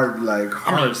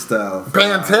hard stuff?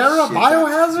 Pantera,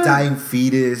 Biohazard, Dying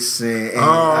Fetus, and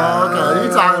okay.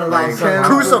 You talking about some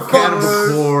Crucifix, Cannibal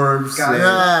Corpse,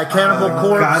 Cannibal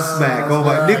Corpse, Godsmack. Oh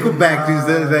my, Nickelback is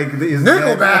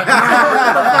Nickelback.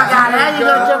 How you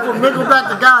gonna jump from Nickelback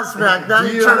to Godsmack? Now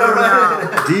you turn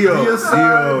around. Dio,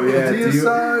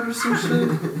 Deicide or some shit.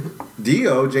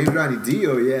 Dio, James Johnny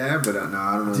Dio, but no,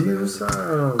 I don't know.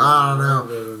 Deicide. I don't know.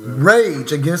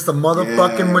 Rage Against the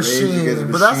Motherfucking Machine,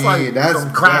 but that's like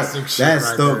some classic shit.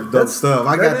 That's dope stuff.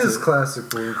 That is classic.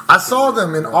 I saw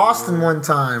them in Austin one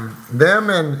time. Them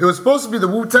and it was supposed to be the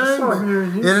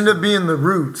Wu-Tang. It ended up being the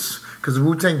Roots because the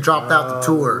Wu-Tang dropped out the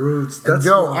tour. Roots.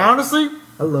 Honestly.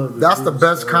 I love that's the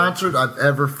best concert I've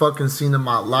ever fucking seen in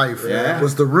my life.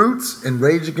 Was the Roots and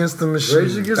Rage Against the Machine.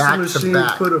 Rage Against the Machine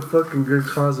put a fucking good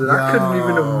concert. I couldn't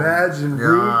even imagine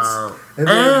Roots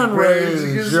and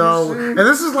Rage, And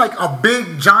this is like a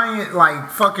big giant like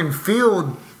fucking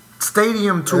field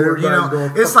stadium tour.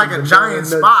 It's like a giant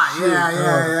spot.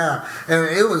 Yeah. And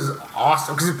it was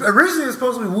awesome because originally it was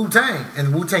supposed to be Wu-Tang,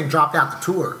 and Wu-Tang dropped out the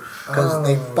tour because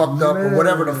they fucked up or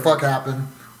whatever the fuck happened.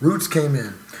 Roots came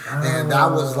in. And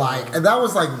that was like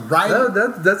right.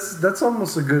 That's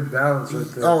almost a good balance right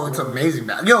there. Oh, it's amazing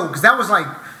balance. Because that was like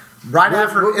right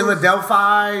after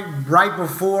Philadelphia,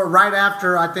 right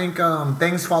after I think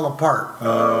Things Fall Apart.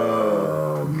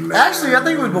 Oh man. Actually, I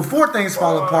think it was before Things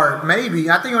Fall Apart. Maybe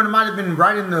I think it might have been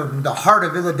right in the heart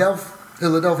of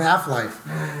Philadelphia Half-Life,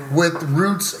 with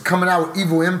Roots coming out with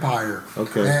Evil Empire.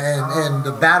 Okay. And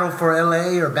the Battle for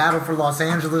LA or Battle for Los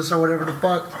Angeles or whatever the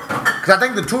fuck. Because I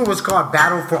think the tour was called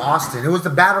Battle for Austin. It was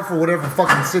the battle for whatever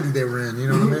fucking city they were in. You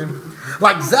know what I mean?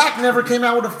 Like Zach never came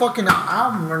out with a fucking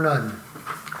album or nothing.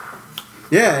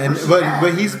 Yeah,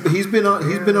 but he's been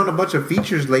on a bunch of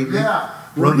features lately. Yeah.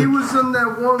 Well, he was on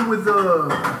that one with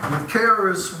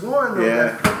KRS-One. Yeah.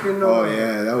 That fucking,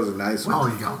 that was a nice one. Oh,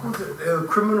 yeah. What was it?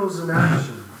 Criminals in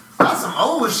Action. That's some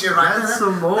old shit right there. That's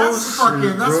some old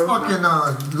shit, That's fucking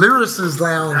Lyricist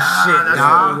Lounge shit,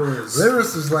 dog.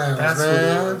 Lyricist Lounge,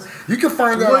 man. You can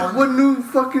find that What new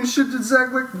fucking shit did Zach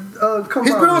come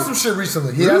He's out been on with? some shit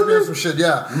recently. He has been on some shit,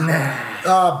 yeah.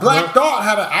 Black Dot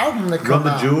had an album that come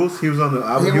out. Run the Jewels? He was on the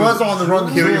album. He was on the Run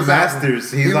the Jewels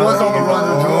Masters. He was on the Run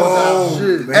the Jewels album.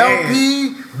 Shit.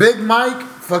 LP, Big Mike,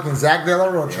 fucking Zach De La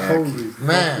Rocha. Holy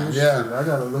man, yeah. Shit. I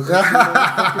gotta look at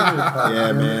that.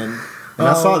 Yeah, man. And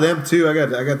I saw them too. I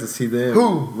got to see them.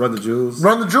 Who? Run the Jewels.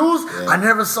 Run the Jewels? Yeah. I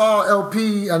never saw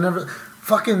LP.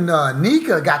 Fucking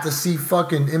Nika got to see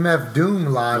fucking MF Doom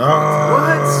live. What?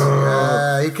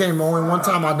 Yeah, he came on one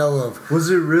time I know of.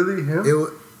 Was it really him?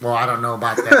 Well, I don't know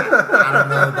about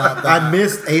that. I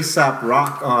missed A$AP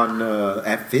Rock on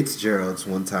at Fitzgerald's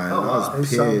one time. I was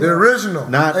pissed. The original.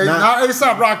 Not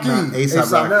A$AP Rocky. Not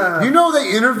A$AP Rocky. You know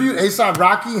they interviewed A$AP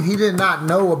Rocky and he did not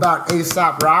know about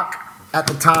A$AP Rock at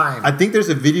the time. I think there's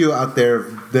a video out there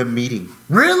of them meeting.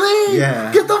 Really? Yeah.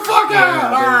 Get the fuck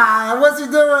out! What's he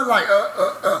doing? Like,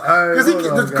 because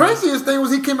the craziest thing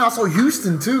was he came out so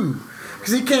Houston too,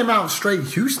 because he came out straight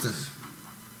Houston.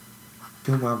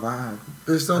 kill my vibe.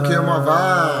 Bitch, don't kill my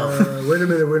vibe. Wait a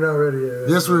minute, we're not ready yet.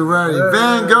 Yes, we're ready.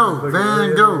 Van Gogh.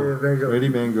 Van Gogh. Yeah, Van Gogh. Ready,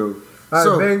 man, go. All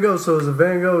So- right, Van Gogh. So is a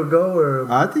Van Gogh a go or?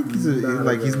 I think he's Not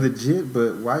like a he's go. legit,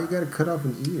 but why you gotta cut off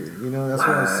an ear? You know, that's what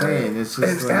I'm saying. It's just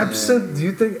And like, absent. Do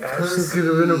you think absent could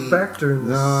have been a factor in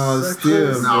this? No, section?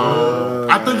 still, No. bro.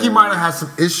 I think he might have had some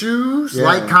issues, Yeah.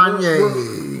 like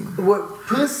Kanye. What?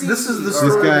 Pussy. This is the This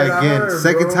story guy that I again, heard,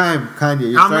 second bro. time,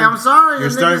 Kanye. I mean, I'm sorry. You're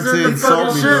niggas starting in to the insult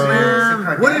fucking me, shit, bro.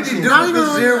 man. What did he do Not with his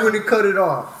even- ear when he cut it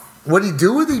off? What he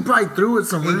do with it? He probably threw it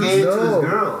somewhere. He gave it to No. his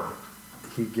girl.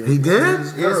 He did. He did?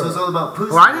 Yeah, so it's all about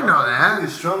pussy. Oh, I didn't know that. He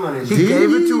was strong on his He shit.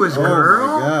 gave it to his Oh girl?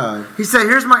 my god. He said,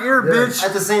 "Here's my ear, Yeah. bitch."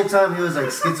 At the same time, he was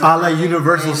like schizophrenic. I like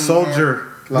Universal and he Soldier.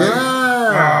 Like,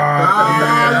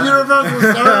 Yeah. Universal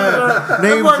Soldier.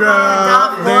 Name That boy drop,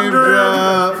 got name Thunder,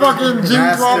 drop. Fucking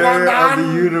Master of the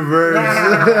G1219. universe.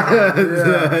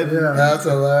 Yeah. That's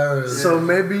hilarious. So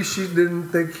maybe she didn't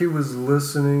think he was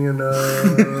listening enough.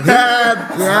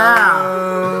 Yeah.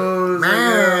 Oh, it's like,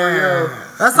 Man. yeah.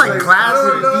 That's like I don't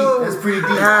classic. know. That's pretty deep.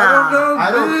 Yeah. I don't know,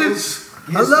 I don't bitch.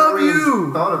 think I love historians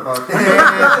you. thought about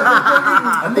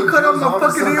that. I'm gonna cut off my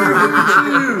fucking ear and give it to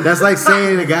you. That's like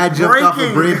saying a guy jumped off a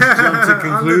Breaking. bridge, jumped to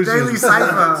On the Daily conclusions.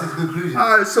 Cypher. That's his conclusion.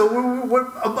 All right, so what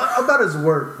about his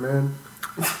work, man?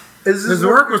 Is His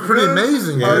work was pretty good?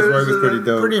 amazing. Yeah, his dude. work was pretty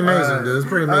dope. Pretty amazing, Alright. dude. It's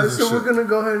pretty All right, amazing so shit. we're gonna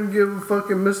go ahead and give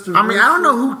fucking Mr. I mean, I don't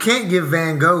know who can't give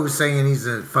Van Gogh saying he's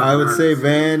a fucking I would say artist.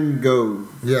 Van Gogh.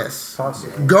 Yes.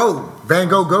 Possible. Go. Van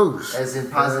Gogh goes. As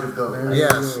in positive go. Yeah.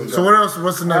 Yes. Yeah. So what else?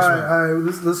 What's the next All one? right, all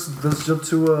right. Let's jump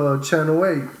to Channel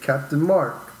 8, Captain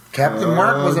Mark. Captain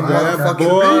Mark was a that motherfucking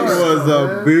boy beast. was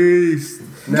a beast.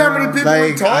 You know how many people he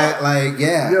Like, taught?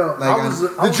 yeah. Yo,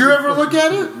 Like, Did you ever look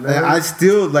at it? I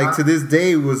still like to this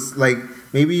day was like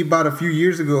maybe about a few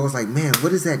years ago. I was like, man,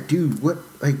 what is that dude? What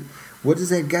is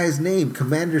that guy's name?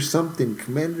 Commander something.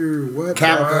 Commander what?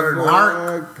 Captain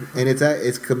Mark. And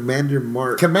it's Commander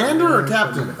Mark. Commander or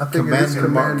Captain? I think it is Commander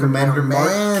Mark Commander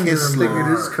I think it is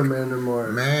Kissler. Commander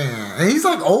Mark. Man, and he's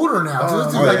like older now. Too. This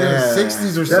dude's Oh, like in yeah. his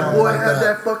 60s or That something. boy like had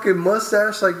that fucking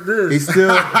mustache like this. He's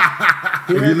still.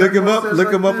 He If had you look that him up, mustache look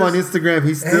like him up on this. Instagram.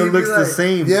 He still he'd be looks the like,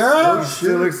 same. Yeah? he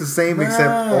still looks the same Man.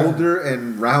 except older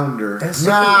and rounder. That's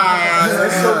Nah.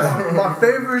 so my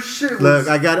favorite shit was Look,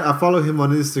 I follow him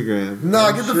on Instagram.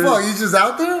 No, get the Shit. fuck. He's just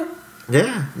out there?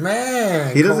 Yeah,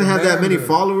 Man. he doesn't have that many Commander.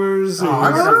 followers. Oh,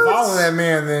 I gotta What? follow that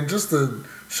man then just to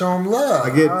show him love.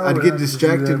 I'd I would have get to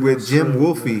distracted do that with Jim myself,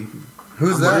 Wolfie.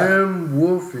 Who's that? Jim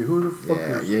Wolfie. Who the fuck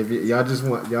Yeah, is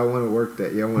yeah. Y'all want to work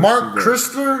that. Y'all want Mark to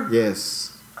see that. Christer? Yes.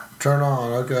 Turn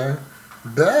on, okay.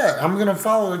 Bet. I'm gonna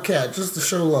follow the cat just to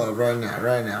show love right now.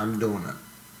 Right now, I'm doing it.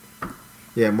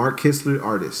 Yeah, Mark Kissler,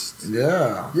 artist.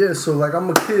 Yeah. Yeah, so like I'm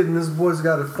a kid and this boy's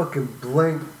got a fucking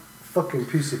blank fucking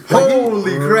piece of paper.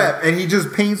 Holy crap! And he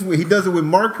just paints with. He does it with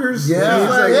markers. Yeah, he's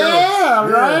like, yeah, yo,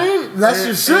 right? That's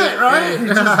your shit, right? He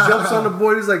just jumps on the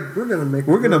board. He's like, we're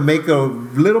gonna make a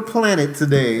little planet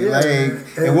today, Yeah,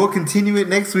 and we'll continue it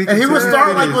next week. And he until would we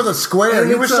start like finish. with a square. And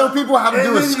He would it's show a- people how to and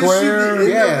do a then you see square. the-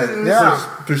 yeah, Yeah.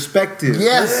 perspective.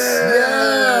 Yes, that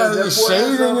yeah, boy the has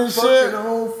shading a and fucking shit.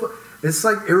 whole it's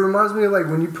like it reminds me of like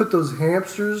when you put those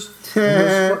hamsters in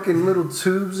those fucking little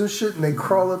tubes and shit, and they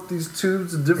crawl up these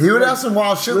tubes. And different He would like, have some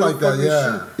wild shit little like that, fucking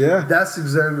yeah. shit. Yeah. That's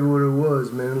exactly what it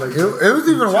was, man. Like It was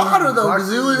even wilder though,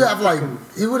 because boxes he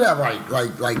would have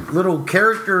like little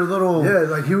character, little yeah,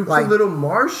 like he would like- put little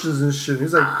marshes and shit.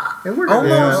 He's like, and we're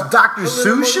gonna almost Yeah. Dr. A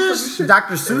little motherfucking Seussish, shit.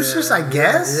 Dr. Seussish, I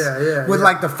guess. yeah, with yeah.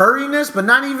 like the furriness, but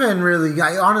not even really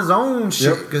like on his own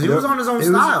shit, because he was on his own It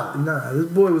was- style. Nah, this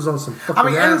boy was on some fucking I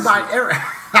mean, acid.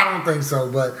 I don't think so,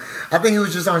 but I think he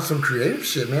was just on some creative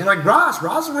shit, man. Like Ross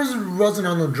wasn't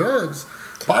on no drugs.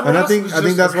 Bob And I Ross think was I think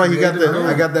just that's a why he got the creative I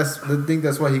dude. got that's I think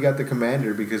that's why he got the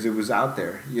commander, because it was out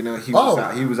there. You know, he Oh.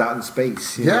 was out in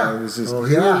space. You Yeah. know, it was just Oh,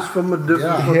 he Yeah. was from a different.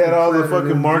 Yeah. he had all the planet, fucking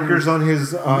indeed. markers on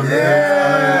his Yeah,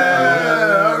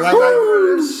 Like- I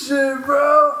remember this shit,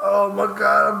 bro. Oh my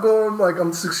god, I'm going like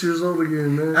I'm 6 years old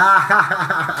again, man.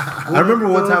 I remember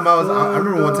one time I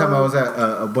was at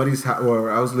a buddy's house, or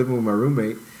I was living with my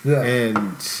roommate. Yeah.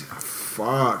 And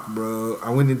fuck, bro, I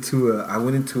went into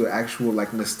an actual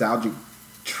like nostalgic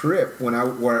trip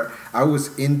where I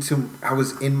was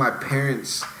in my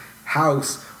parents'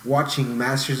 house watching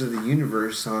Masters of the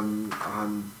Universe on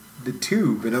the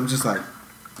tube, and I'm just like,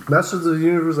 Masters of the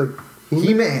Universe, like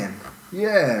He-Man.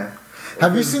 Yeah.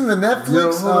 Have you seen the Netflix?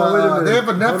 Yo, hold on, wait a minute. They have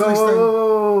a Netflix Hold on, thing.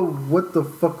 whoa. What the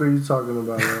fuck are you talking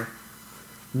about, man?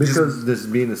 Because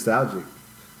just being nostalgic.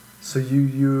 so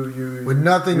you With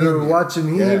nothing you were in you.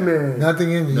 watching Yeah. He-Man.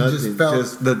 Nothing in you. You Nothing. just felt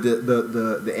Just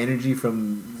the energy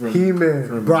from He-Man.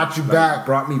 from- Brought you back.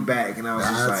 Brought me back, and I was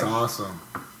just that's like, awesome.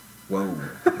 Whoa.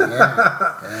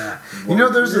 Yeah. You know,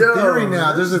 there's a theory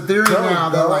now. There's a theory now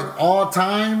that like all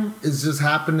time is just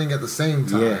happening at the same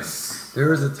time. Yes.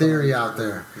 There is a theory out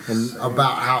there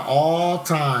about how all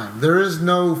time, there is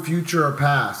no future or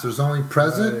past. There's only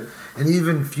present, and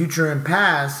even future and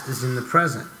past is in the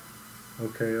present.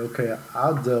 Okay.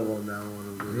 I'll delve on that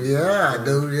one a little. Yeah,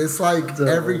 dude. It's like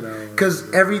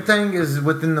because everything is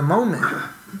within the moment,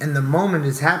 and the moment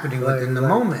is happening within the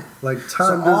moment. Like time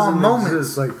So all doesn't moments.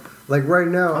 exist. Like right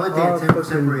now, Only thing our that fucking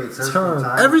separates us from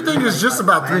time. Everything is just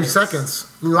about 3 planets.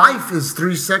 seconds. Life is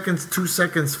 3 seconds, 2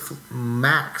 seconds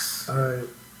max. All right.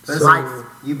 But So- life.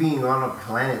 You being on a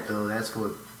planet though, that's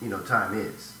what time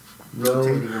is. No.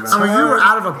 Rotating around. I mean, you were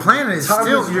out of a planet. It's Time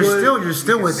still, is you're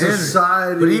still what within.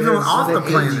 society But even has off the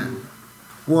planet,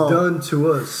 well, done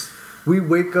to us. We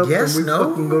wake up yes, and we no.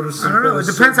 fucking go to sleep. I don't know. at It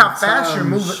a depends how certain fast you're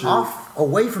time and moving shit. off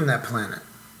away from that planet.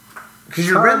 Because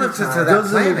you're Time relative to that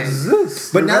doesn't planet.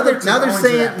 exist. But now relative they're only to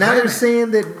saying that now they're planet.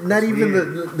 saying that not even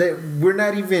weird. that we're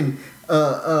not even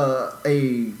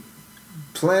a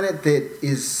planet that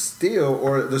is still,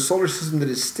 or the solar system that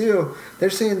is still. They're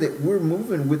saying that we're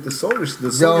moving with the solar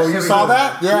system. Yo, you saw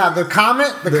that? Yeah, the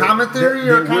comet theory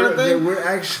or kind of thing. We're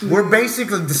actually We're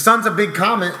basically the sun's a big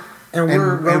comet, and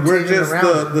we're and rotating we're just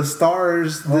around. the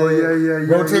stars. Oh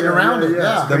yeah. Rotating around it,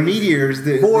 yeah. The meteors.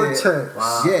 The Vortex.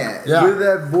 Wow. Yeah. Yeah. Where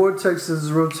that vortex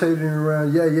is rotating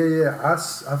around. Yeah.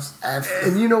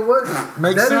 And you know what?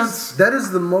 Makes That sense. is that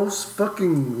is the most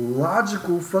fucking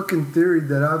logical fucking theory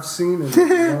that I've seen. In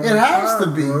It has to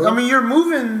be. I mean, you're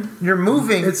moving.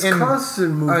 it's in constant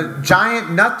a movement.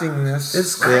 giant nothingness.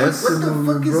 It's Yes. What the constant fuck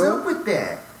movement, is bro. up with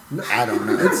that? I don't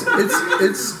know.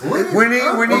 It's We need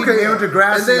Okay, Neil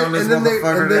deGrasse and then- on this and then they-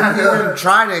 motherfucker. and then They they- even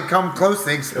try to come close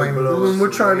to explain. when we're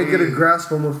trying to get a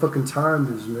grasp on what fucking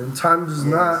time is, man. Time does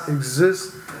not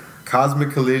exist.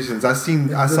 Cosmic collisions. I does got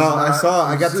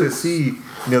not to exist. see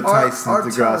Neil Our Tyson time,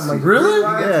 DeGrasse. like, Really?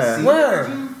 Yeah. Where?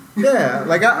 Yeah,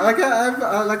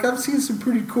 I've seen some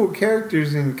pretty cool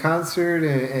characters in concert,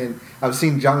 and I've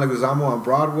seen John Leguizamo on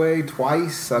Broadway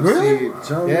twice. I've Really? seen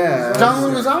John yeah, Leguizamo? John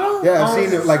Leguizamo? yeah, I've Oh,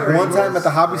 seen it like sorry, one time at the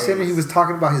Hobby yes. Center. He was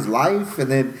talking about his life,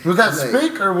 and then Was that like,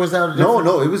 Speak or was that a No, different-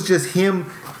 no, it was just him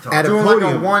at a Doing like a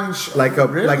podium, one like a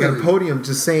Really? podium,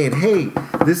 just saying, "Hey,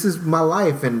 this is my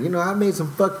life, and I made some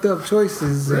fucked up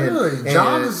choices." Really? and,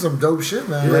 John and, is some dope shit,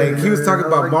 man. like he was talking I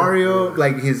about like Mario, that.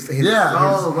 like his Yeah.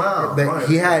 Oh, wow. that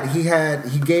Mario.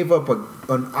 he gave up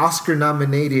an Oscar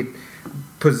nominated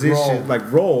position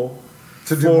role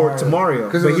To do to Mario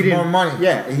 'Cause it but was he didn't more money.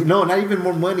 Yeah, no, not even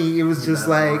more money. It was just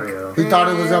Not like Mario. He thought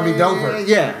it was gonna be doper.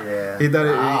 Yeah, Yeah. he thought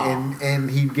Wow. it,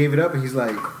 and he gave it up, and he's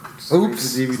like,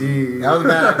 Oops. the DVD. That was a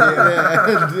bad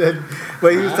idea. Yeah.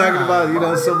 But he was talking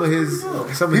about some of his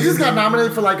He just got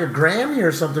nominated for like a Grammy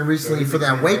or something recently for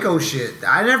that Waco shit.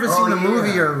 I never seen the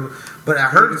movie, but I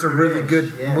heard it's a really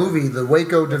good movie. The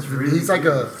Waco. really He's like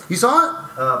good. You saw it?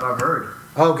 I've heard.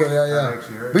 Okay, I've yeah.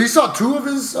 actually heard. But you saw 2 of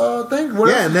his things. What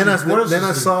Yeah, else and then did you- what else then did I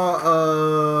you see?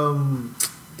 saw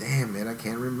damn man, I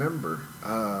can't remember.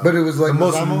 But it was like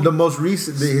the most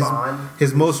recent Spawn?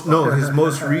 his most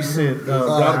recent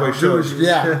Broadway show. Jewish,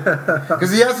 yeah,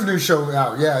 because he has a new show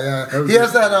out. Yeah. He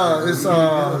has that it's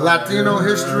Latino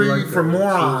history for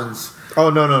morons. Oh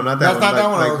no, not that That's one. not that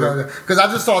Like one. Because I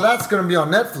just saw that's going to be on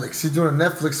Netflix. He's doing a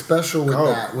Netflix special with Oh,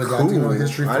 that with cool. Latino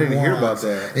history. For I didn't hear morons.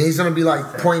 about that. And he's going to be like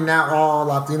pointing out all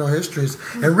Latino histories.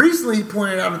 And recently he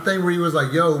pointed out a thing where he was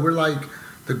like, "Yo, we're like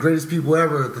the greatest people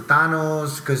ever, the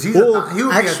Thanos." Because he would be a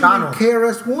actually, Thanos.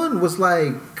 KRS-One was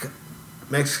like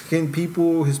Mexican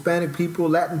people, Hispanic people,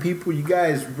 Latin people. You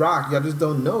guys rock. Y'all just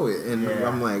don't know it. And Yeah.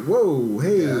 I'm like, whoa,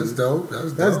 hey, Yeah, that's dope.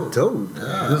 That's dope.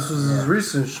 Yeah. This was his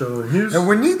recent show in Houston. And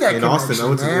we need that In Austin, connection, I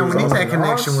went to- man. it was We need that Austin.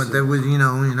 connection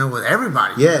with with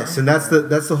everybody. Yes, and that's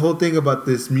the whole thing about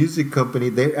this music company.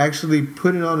 They're actually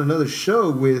putting on another show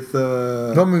with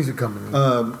No music company.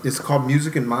 it's called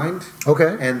Music in Mind,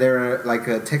 Okay. and they're like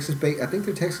a Texas-based. I think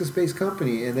they're Texas-based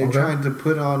company, and they're Okay. trying to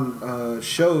put on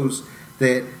shows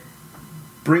that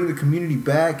bring the community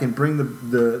back and bring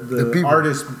the people.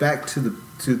 artists back to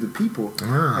the people.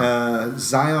 Ah.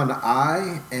 Zion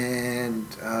I and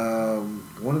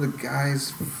one of the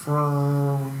guys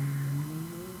from.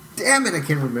 Damn it, I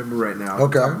can't remember right now.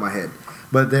 Off the top of my head,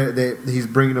 but he's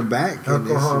bringing them back. and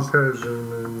it's Alcohol just-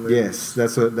 Persian. Yes,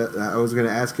 that's what I was going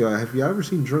to ask you. Have you ever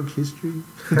seen Drunk History?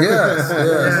 Yes.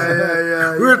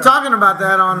 Yeah. We were talking about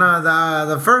that on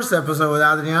the first episode with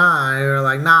Adrian. You were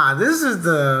like, "Nah, this is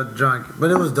the drunk,"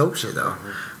 but it was dope shit though.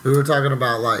 We were talking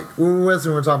about we were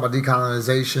talking about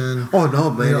decolonization. Oh no,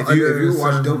 man! You know, if you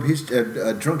watch some- Dope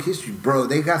History, Drunk History, bro,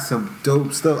 they got some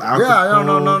dope stuff. Al Yeah,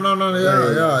 no,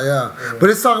 Capone. yeah. But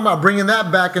it's talking about bringing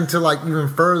that back into like even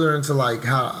further into like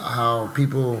how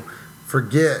people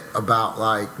forget about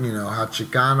like how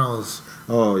Chicanos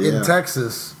in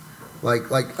Texas, like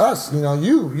us,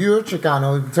 you're a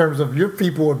Chicano in terms of your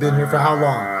people have been here for how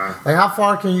long? Like how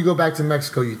far can you go back to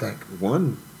Mexico? You think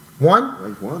One?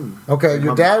 Like one? Okay, Like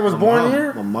your dad was born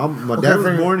here. My dad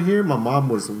was born here. My mom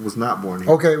was not born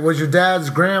here. Okay, was your dad's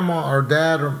grandma or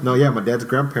dad or? No, yeah, my dad's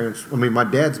grandparents. I mean, my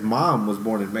dad's mom was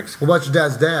born in Mexico. What about your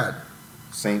dad's dad?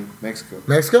 Same, Mexico.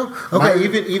 Mexico? Okay.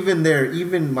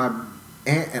 Even my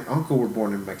aunt and uncle were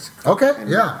born in Mexico. Okay, And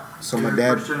yeah. So my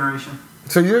dad. First generation.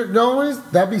 So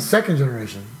that'd be second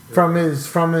generation from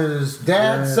his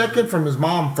dad, second, from his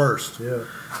mom first. Yeah.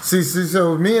 See,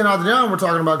 so me and Adrian were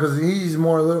talking about because he's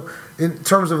more a little in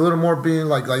terms of a little more being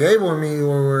like Abel and me,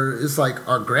 or it's like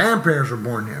our grandparents were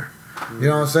born here. You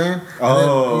know what I'm saying?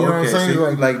 Oh, you know what I'm saying? So,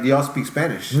 like, do y'all speak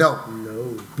Spanish? No,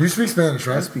 No. you speak Spanish,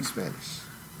 I right? speak Spanish.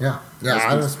 Yeah.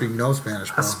 I don't speak no Spanish,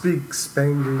 bro. I speak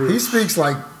Spanglish. He speaks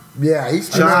like he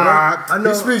speaks. I know.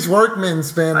 He speaks workman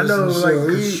Spanish. I know, and shit. like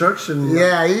construction.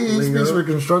 Yeah, he lingo. speaks with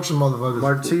construction motherfuckers.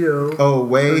 Martillo. Oh,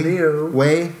 way,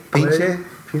 Pinche.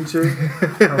 pinche.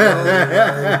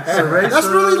 That's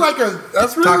really like a.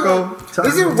 That's really Taco. Like,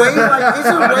 isn't way like?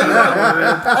 Isn't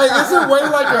way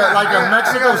like a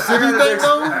Mexico City thing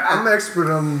though? I'm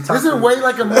expert on taco. Isn't way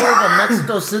like a more of a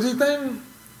Mexico City thing?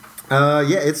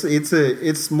 Yeah,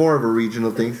 it's more of a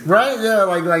regional thing. Right? Yeah,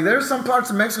 like there's some parts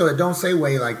of Mexico that don't say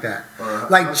way like that.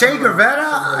 Like Che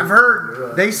Guevara, I've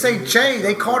heard they say Che.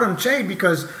 They called him Che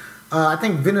because I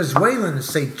think Venezuelans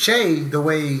say Che the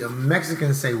way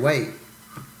Mexicans say way.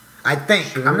 I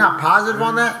think. I'm not positive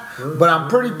on that, but I'm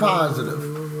pretty positive.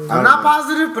 I'm not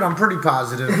positive, but I'm pretty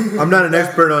positive. I'm not an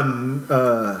expert on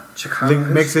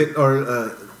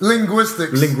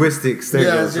linguistics. There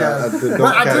Yes, you go. yes. The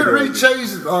But I did category. read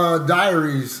Che's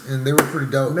diaries, and they were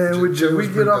pretty dope. Man, we Che was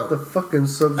get pretty off the dope. fucking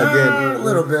subject Again. A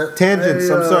little bit. Tangents.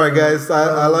 Hey, I'm sorry, guys.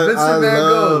 I Vincent Van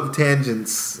Gogh. love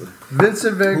tangents.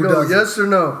 Vincent Van Who Gogh, doesn't? yes or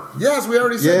no? Yes, we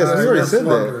already said Yes, that. we already said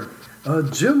Fucker.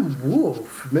 Jim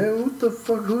Wolfe, man, what the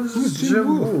fuck? Who's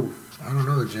Jim Wolfe? I don't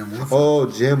know the Jim Wolfe. Oh,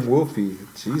 Jim Wolfe.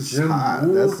 She's Jim hot.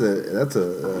 Wolfe. That's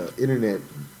a internet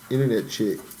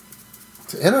chick.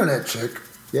 It's an internet chick.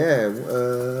 Yeah,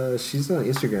 she's on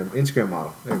Instagram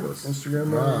model. There it goes.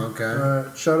 Instagram. Oh, okay. All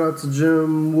right, shout out to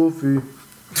Jim Wolfe. All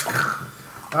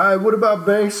right, what about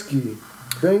Banksy?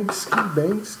 Banksy.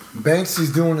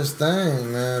 Banksy's doing his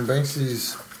thing, man.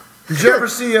 Banksy's. Did you ever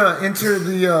see Enter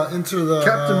the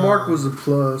Captain Mark was a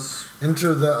plus.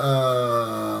 Enter the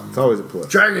It's always a plus.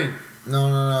 Dragon?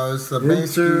 No. It's the Enter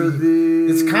Banksy. the.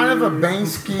 It's kind of a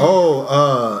Banksy.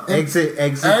 Oh, exit the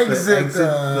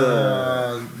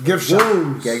gift shop.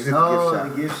 Wolves. Exit Oh, the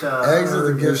the gift shop. Exit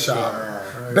the gift shop.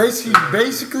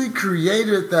 Basically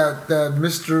created that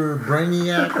Mr.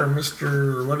 Brainiac or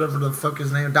Mr. whatever the fuck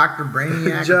his name, Dr. Brainiac.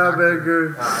 Good job, Dr.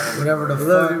 Edgar. Whatever the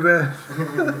Love fuck. you,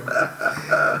 man.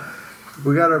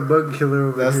 We got our bug killer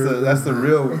over here. That's the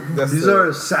real. These the, are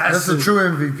That's assassins. the true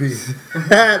MVP.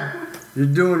 You're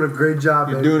doing a great job.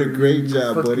 You're Edgar. doing a great You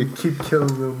job, fucking buddy. Keep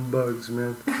killing them bugs,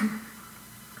 man.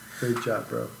 Great job,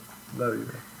 bro. Love you,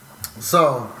 man.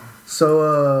 So,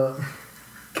 So,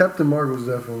 Captain Mark was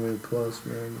definitely a plus,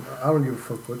 man. I don't give a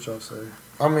fuck what y'all say.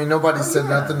 I mean, nobody said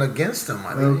nothing against him.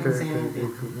 I think. Okay,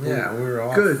 cool. Yeah, we were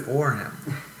all Good. for him.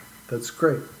 That's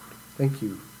great. Thank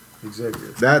you,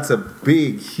 Xavier. That's a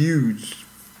big, huge.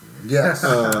 Yes.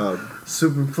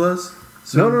 Super plus?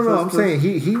 No. Super I'm plus? saying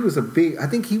he was a big. I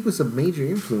think he was a major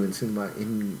influence in my.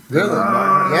 Really?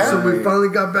 Yeah. So we finally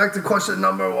got back to question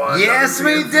number one. Yes,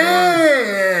 we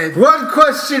did. One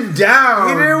question down.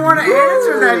 He didn't want to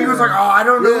answer that. He was like, "Oh, I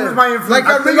don't know who's my influence." Like,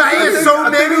 I think- I had so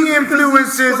I think it many was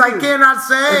influences. I cannot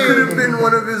It could have say. been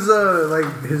one of his,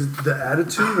 the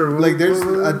attitude or Like there's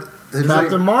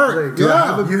Captain Mark. like, do I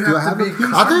have Yeah. a- You do I have have to a be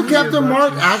piece? I think cocky Captain about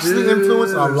Mark your actually shit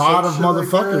influenced a or lot of some shit like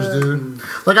motherfuckers, that. dude.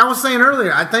 Like I was saying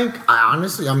earlier, I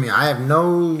honestly, I have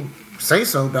no say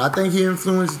so, but I think he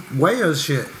influenced Waya's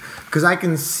shit. Cause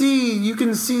you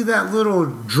can see that little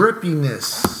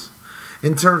drippiness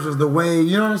in terms of the way,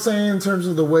 you know what I'm saying? In terms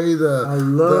of the way I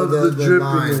love the drippiness.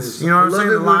 lines, you know what I'm saying?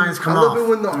 The lines come I love off. it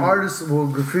when the artists,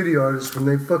 graffiti artists, when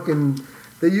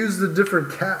they use the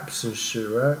different caps and shit,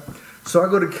 right? So I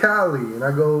go to Cali and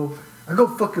I go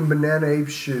fucking banana ape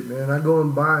shit, man. I go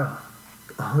and buy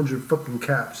 100 fucking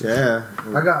caps. Yeah.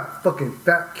 I got fucking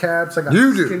fat caps. I got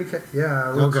You do? skinny caps. Yeah,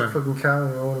 I went to Okay. fucking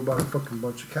Cali and I went and bought a fucking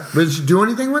bunch of caps. But did you do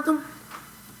anything with them?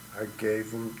 I I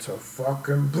gave them to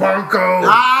fucking Blanco.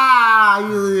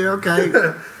 Okay.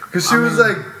 Because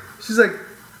she's like,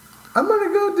 I'm gonna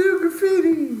go do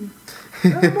graffiti.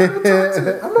 I'm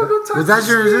gonna go talk Is that to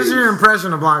your, Steve. this is your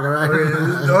impression of Blanca, right?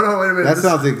 Okay, no, wait a minute. That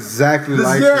sounds exactly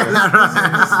like Yeah.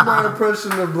 that. This is my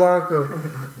impression of Blanco.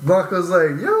 Blanco's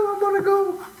like, yo, I wanna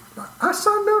go. I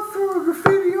signed up for a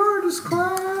graffiti artist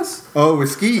class. Oh,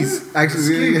 with skis. Actually,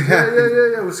 Skis.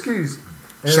 Yeah, with skis.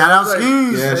 And Shout I out was like,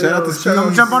 Skis. Yeah, shout out to Skis.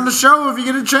 Come jump on the show if you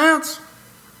get a chance.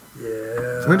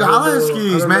 Yeah. We holla at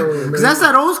Skis, man. Because Because that's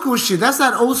that old school shit. That's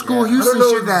that old school I Houston don't know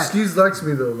shit if that. Skis likes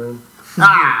me though, man.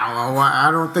 Well, I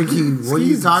don't think he. What are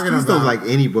you talking Skis about? don't like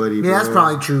anybody. Yeah, that's bro.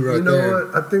 probably true right You know there.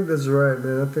 what? I think that's right,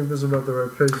 man. I think that's about the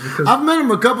right page because I've met him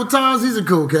a couple times. He's a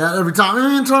cool cat every time. I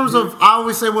mean, in terms of, I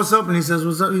always say what's up, and he says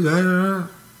what's up. He's like,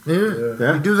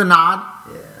 Yeah. He do the nod,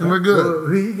 and we're good.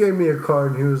 well, he gave me a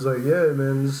card and he was like, "Yeah,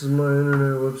 man, this is my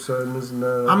internet website and this and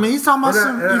that." I mean, he's talking about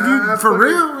some. And If you I for fucking-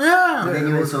 real, yeah. And then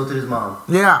you insulted his mom.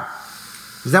 Yeah.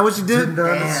 Is that what you did?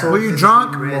 Damn. Were you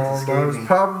drunk? I was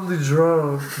probably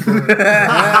drunk, but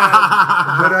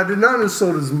I did not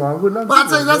insult his mom. Would not Well, do I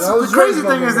tell you, that, that's man. I the was crazy raised by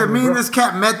thing my is that mama, me and bro. this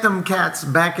cat met them cats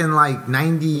back in like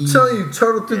 90. I'm telling you,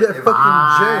 Turtle threw that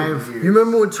fucking J. You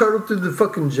remember when Turtle threw the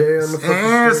fucking J on the fucking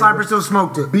And stage? Cypress still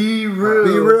smoked it. Be real.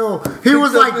 Be real. He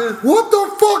was Picked like, up his- "What the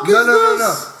fuck is No.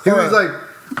 this?" He was like,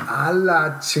 "A la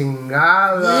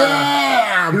chingada."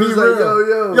 "Yeah, He be was real. like,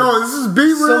 yo. This is be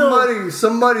real."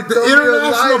 Somebody throw me a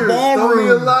International lighter. Ballroom.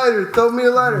 Throw me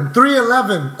a lighter.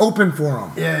 311 open for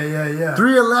him. Yeah.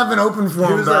 311 open for He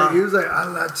him. was dog. like, "A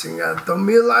la chingada. Throw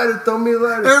me a lighter.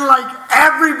 And like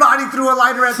everybody threw a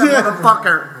lighter at that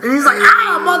motherfucker. And he's like,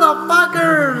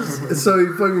 motherfuckers. And so he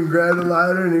fucking grabbed a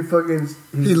lighter and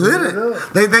He lit it.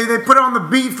 up. They put it on the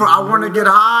beat for I Want to Get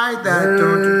High.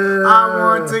 I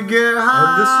want to get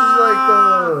high. And this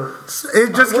is like,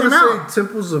 it just I came wanna out. say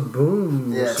Temples of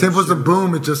Boom. Yeah. Temples of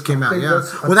Boom, it just came out, think yeah.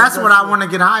 that's- I Well, that's think what that's I Want to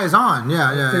Get High is on.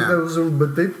 I think that Yeah. was,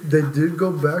 but they did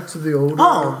go back to the older,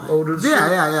 older. shit.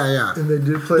 Yeah. And they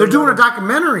did play. They're doing a lot of-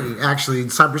 documentary, actually, in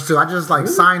Cypress 2. I just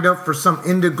signed up for some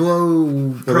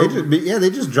Indiglow. They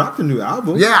just dropped a new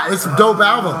album. Yeah, it's a dope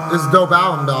album. It's a dope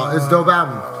album, dog. It's a dope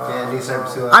album. Yeah, Daily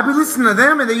Cypher. I be listening to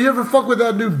them, and then you ever fuck with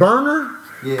that dude Burner?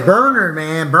 Yeah. Burner,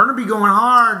 man. Burner be going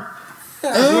hard.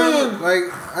 And Like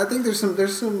I think there's some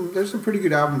pretty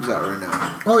good albums out right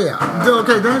now. oh yeah,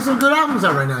 okay. There's some good albums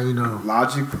out right now, you know.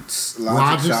 Logic's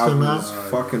Logic's album came out. is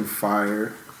fucking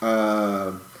fire.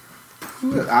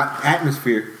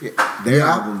 Atmosphere, their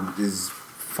Yeah. album is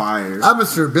fire.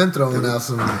 Atmosphere been throwing out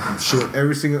some shit.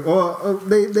 Every single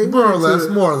they More or went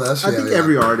into- less. I Yeah, think yeah.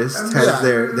 every artist has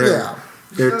Yeah,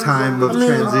 their time of I mean,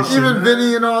 transition. even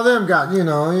Vinny and all them got, you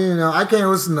know. I can't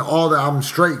listen to all the albums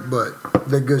straight, but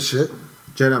they're good shit.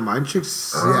 Jedi Mind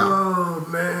Tricks, Yeah. Oh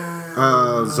man.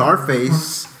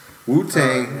 Czarface,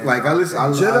 Wu-Tang. Like I listen.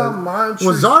 Jedi Mind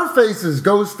Well, Tricks. Czarface is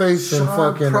Ghostface and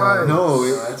Sean fucking. Price. No,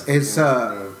 It's-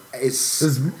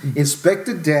 it's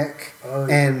Inspector Deck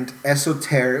and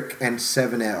Esoteric and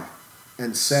 7L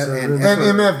and Seven- and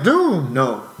MF Doom.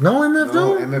 No, MF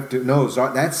no, Doom. MF Doom. No,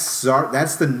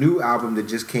 that's the new album that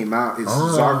just came out. It's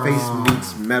Czarface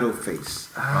meets Metal Face,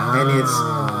 and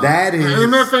that is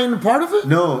MF ain't a part of it.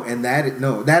 no, and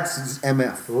that's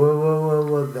MF.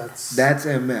 Whoa. That's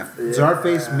MF.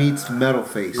 Czarface meets Metal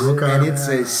Face, Okay. and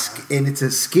it's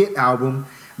a skit album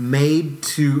made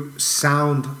to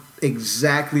sound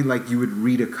exactly like you would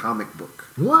read a comic book.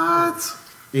 What?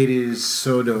 It is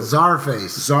sort of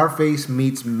Czarface. Czarface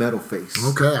meets Metal Face.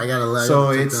 Okay, I gotta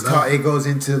So check it's that out. it goes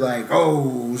into like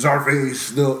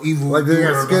Czarface, the evil. Like they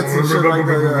got skits and shit like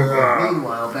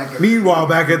that. Meanwhile,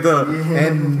 back at the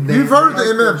and You've heard the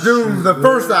MF Doom, the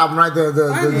first album, right? The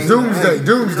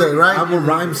Doomsday, right? I'm a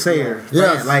rhyme sayer.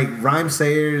 Yes. like rhyme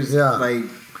sayers. Yeah. like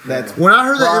that's When I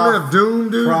heard the Prof, MF Doom,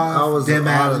 dude, I was Dem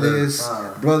out of there. Atlas,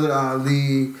 Brother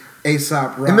Ali,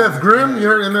 Aesop Rock. MF Grimm, you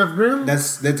heard MF Grimm?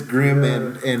 That's Grimm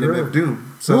and Grimm. MF Doom. Ooh,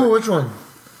 So which one?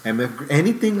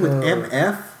 anything with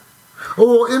MF.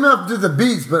 Oh, well, MF did the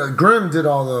beats, but Grimm did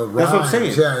all the rhymes. That's what I'm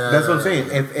saying. Yeah, That's what I'm saying.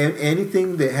 If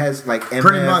anything that has like MF,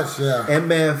 Pretty much, yeah.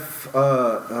 MF,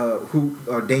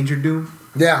 Danger Doom.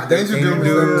 Yeah, Danger Doom.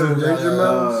 Danger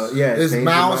Mouse. Yeah, It's Danger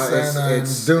Mouse Mouse.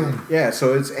 and Doom. Yeah,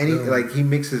 so it's Doom. like he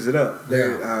mixes it up.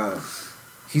 There,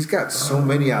 he's got so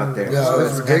many out there. Yeah, so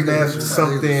it's it's ridiculous. MF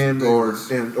something or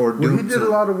Well, Doom. he did a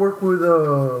lot of work with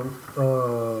Madlib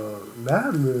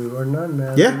or not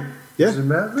Madlib. Yeah, yeah. Is it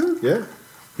Madlib? Yeah,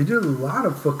 He did a lot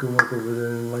of fucking work over there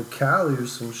in like Cali or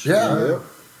some shit. Yeah. right?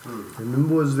 And them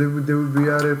boys, they would be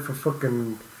out there for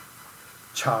fucking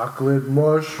chocolate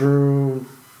mushroom.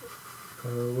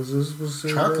 What's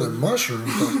this? Chocolate mushroom.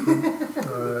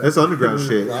 That's underground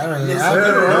shit. I don't Yes, know.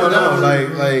 sir.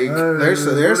 No,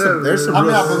 there's some I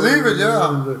mean, I real- believe it.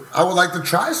 Yeah, I would like to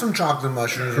try some chocolate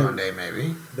mushrooms one day,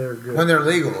 maybe They're good. when they're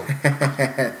legal.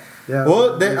 Yeah.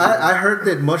 Well, I heard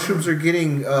that mushrooms are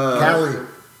getting Cali.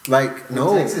 like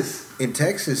no Texas. in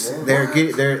Texas Yeah.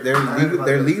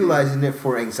 they're legalizing it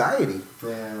for anxiety.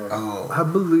 Yeah. Oh. I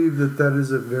believe that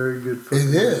is a very good. It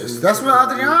fucking is. thing. That's what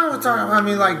Adriana was talking about. I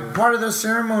mean, like, part of the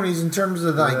ceremonies in terms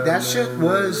of, like, that shit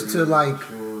was to, like,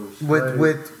 with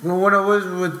what it was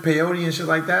with peyote and shit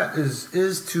like that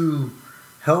is to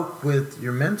help with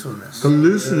your mentalness.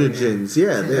 Hallucinogens,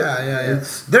 yeah. Yeah.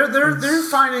 They're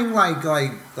finding like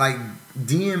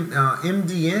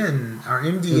MDN or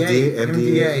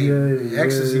MDA,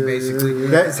 ecstasy basically. yeah.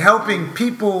 That's helping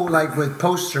people like with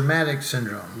post traumatic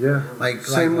syndrome. Yeah. like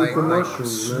Same with the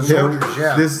mushrooms, man. soldiers.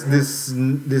 Yeah. This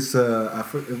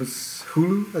it was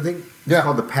Hulu, I think. Yeah. It's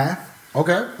called The Path.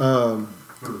 Okay.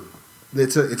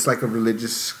 It's like a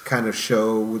religious kind of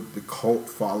show with the cult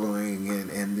following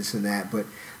and this and that, but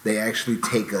they actually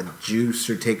take a juice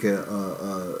or take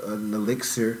an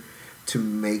elixir to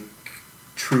make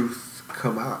truth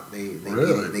come out. They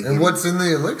Really? get And what's in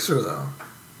the elixir though?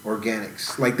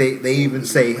 organics. Like they even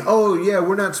say, oh yeah,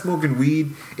 we're not smoking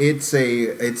weed. It's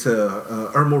a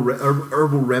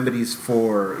herbal remedies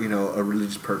for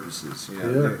religious purposes.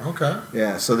 Yeah. Okay.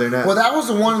 Yeah. So they're not. Well, that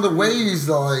was one of the ways,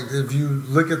 though, like, if you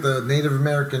look at the Native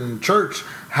American church,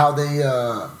 how they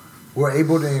were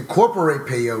able to incorporate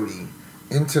peyote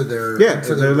into their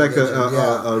into they're like religion.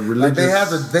 a religious.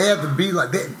 Like they had to be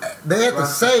like they had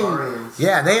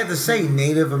to say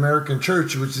Native American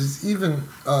church, which is even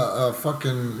a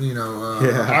fucking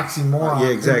oxymoron Yeah,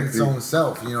 exactly. in its own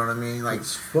self. You know what I mean? Like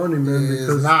It's funny, man, it's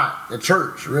because not a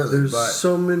church really. there's But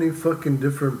so many fucking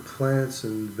different plants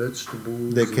and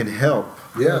vegetables that can help.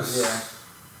 yes. Yeah.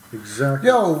 Exactly.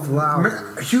 Yo, flowers.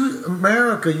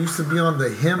 America used to be on the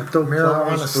hemp I thought marijuana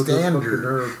flowers for the fucking standard.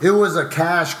 herb. It was a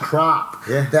cash crop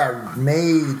that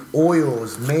made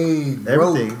oils, made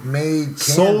Everything. rope, made cannabis.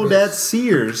 Sold at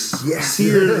Sears. Yes.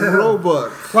 Sears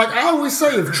Roebuck. Like I always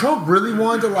say, if Trump really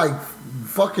wanted to like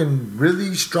fucking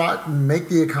really strut and make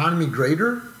the economy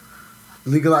greater,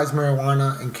 legalize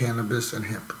marijuana and cannabis and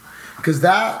hemp. Because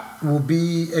that will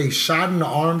be a shot in the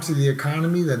arm to the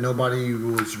economy that nobody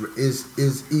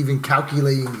is even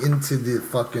calculating into the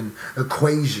fucking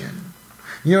equation.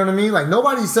 You know what I mean? Like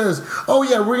nobody says, "Oh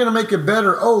yeah, we're gonna make it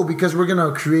better." Oh, because we're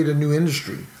gonna create a new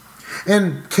industry.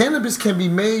 And cannabis can be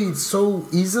made so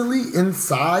easily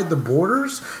inside the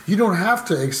borders. You don't have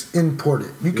to import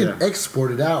it. You can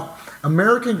export it out.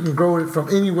 America can grow it from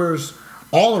anywhere,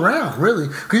 all around, really.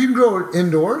 Because you can grow it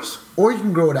indoors or you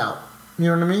can grow it out. You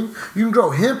know what I mean? You can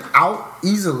grow hemp out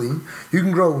easily. You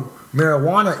can grow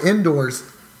marijuana indoors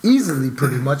easily,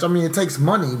 pretty much. I mean, it takes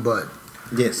money, but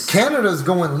Yes. Canada's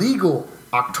going legal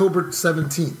October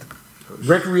 17th.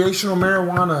 Recreational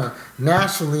marijuana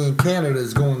nationally in Canada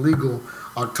is going legal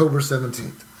October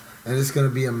 17th. And it's going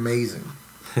to be amazing.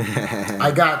 I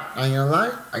ain't gonna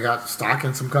lie, I got stock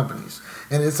in some companies.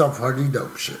 And it's a pretty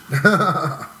dope shit.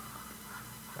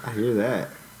 I hear that.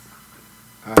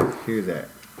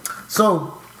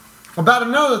 So, about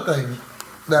another thing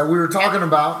that we were talking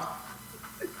about.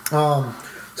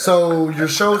 So your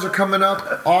shows are coming up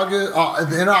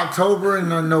in October and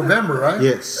November, right?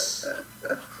 Yes.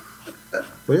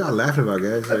 What are y'all laughing about,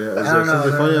 guys? Is there I don't know.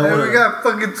 something funny y'all Hey, wanna- we got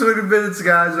fucking 20 minutes,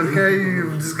 guys, okay?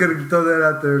 I'm just gonna throw that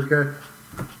out there, okay?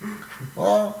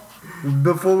 Well,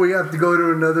 Before we have to go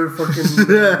to another fucking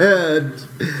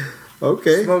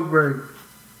Okay. smoke break.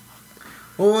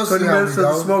 we'll see 20 how we minutes of the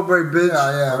go. smoke break, bitch.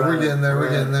 Yeah, we're getting there. We're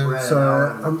getting there. So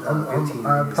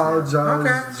I apologize,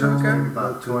 Okay, gentlemen.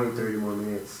 About 20, 30 more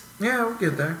minutes. Yeah, we'll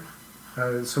get there.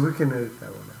 So we can edit that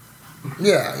one out.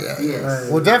 Yeah. Yes.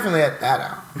 We'll definitely edit that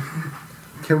out.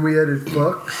 Can we edit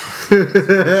fuck? We're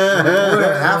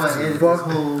gonna have to.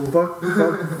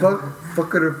 Fuck,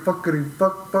 fuckity,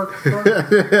 fuck.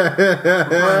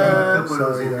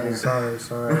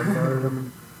 Sorry.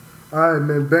 Alright,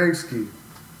 man, Banksy.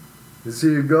 Is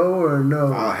he a go or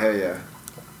no? Oh, hell yeah.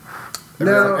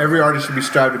 Now- Every artist should be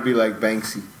strived to be like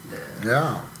Banksy.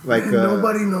 Yeah. Like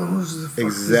Nobody knows who the fuck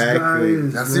exactly. this guy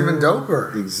is. That's man. even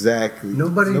doper. Exactly.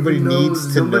 Nobody needs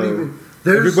knows, to nobody know. even-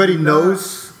 there's Everybody not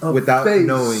knows a without face.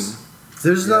 knowing.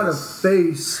 There's not a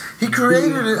face. He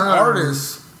created an behind.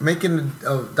 artist making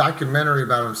a documentary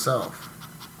about himself.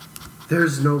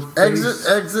 There's no face.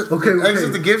 Exit Okay.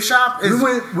 the gift shop is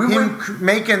We went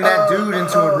making that dude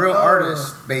into a real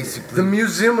artist, basically. The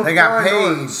Museum of They got Fine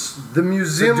paid Arts. The to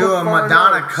Museum do a of Fine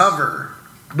Madonna Arts. cover.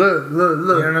 Look. You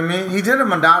know what I mean? He did a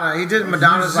Madonna. He did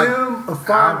Madonna's Museum like of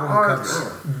Fine album Arts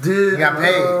cover. did. He got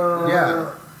paid. Yeah.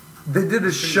 They did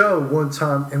a show one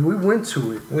time, and we went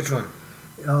to it. Which one?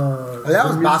 That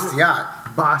was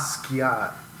Basquiat.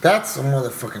 Basquiat. That's a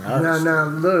motherfucking artist. Now,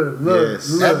 look, Yes.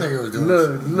 That nigga was doing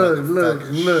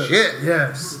look. shit.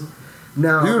 Yes.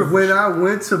 Now, Beautiful when I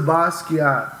went to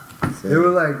Basquiat, they were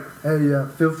like, hey,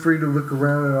 feel free to look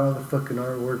around at all the fucking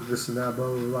artwork, this and that, blah,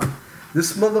 blah, blah.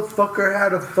 This motherfucker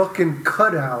had a fucking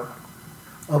cutout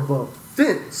of a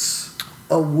fence,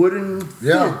 a wooden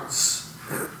fence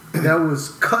that was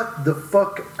cut the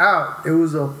fuck out. It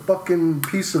was a fucking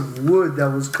piece of wood that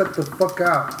was cut the fuck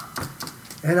out.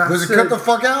 And I Was said, it cut the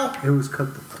fuck out? It was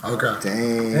cut the fuck out. Okay.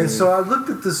 Dang. And so I looked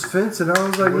at this fence and I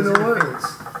was like, you know what?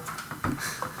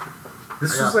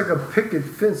 This was like a picket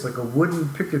fence, like a wooden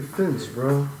picket fence,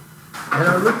 bro. And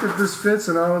I looked at this fence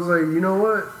and I was like, you know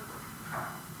what?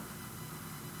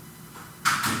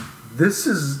 This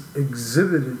is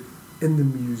exhibited in the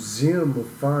Museum of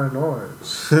Fine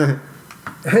Arts.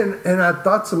 and I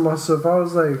thought to myself, I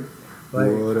was like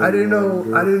I didn't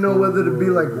know whether to be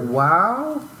like,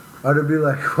 wow, or to be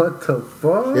like, what the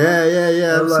fuck?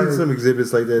 Yeah. I've seen some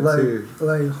exhibits like that too.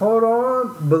 Like, hold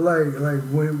on, but like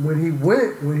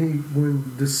when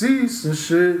deceased and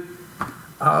shit,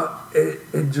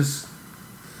 it just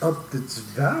upped its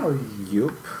value.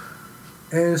 Yup.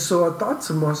 And so I thought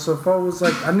to myself, I was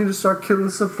like, I need to start killing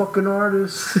some fucking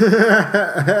artists. Did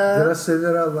I say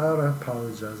that out loud? I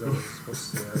apologize. I was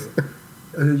supposed to say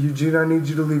that. Eugene, I need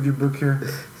you to leave your book here.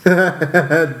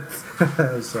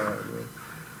 Sorry, man.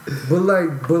 But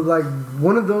like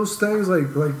one of those things, like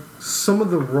some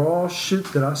of the raw shit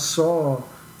that I saw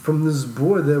from this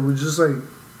boy that was just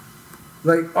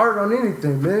like art on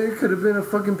anything, man. It could have been a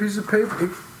fucking piece of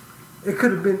paper. It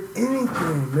could have been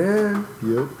anything, man.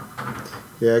 Yep.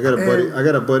 Yeah, I got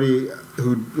a buddy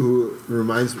who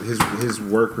reminds his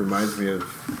work reminds me of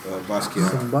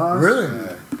Basquiat. Really?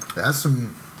 That's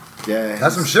some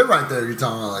shit right there. You're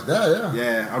talking about like that, yeah.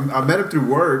 Yeah, I met him through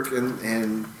work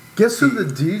and guess who the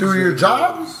DJ through your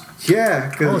job? Yeah,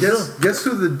 because guess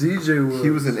who the DJ was?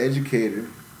 he was an educator.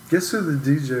 Guess who the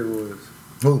DJ was?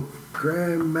 Who?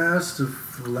 Grandmaster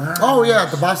Flash. Oh yeah,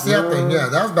 the Basquiat thing. Yeah,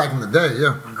 that was back in the day.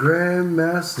 Yeah.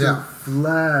 Grandmaster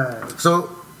Flash. So,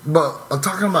 but I'm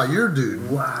talking about your dude.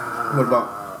 Wow. What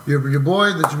about Your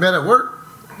boy that you met at work.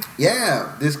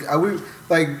 Yeah,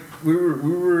 we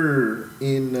were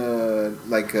in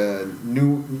like a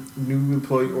new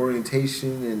employee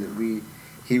orientation, and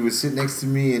he was sitting next to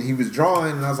me and he was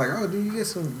drawing, and I was like, oh, dude, you get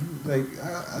some I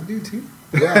do too.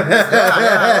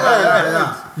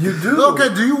 Yeah. You do?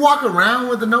 Okay, do you walk around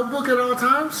with a notebook at all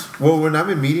times? Well, when I'm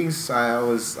in meetings, I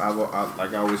always try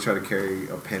to carry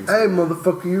a pen. Hey,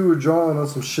 motherfucker, you were drawing on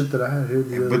some shit that I had here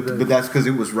the other day. But that's because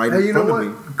it was right in front of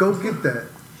me. Go get that.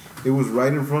 It was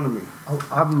right in front of me.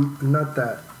 I'm not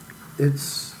that.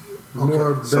 It's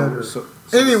more better.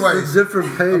 Anyways, it's a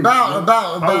different page.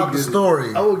 About the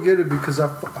story. I will get it because I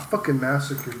fucking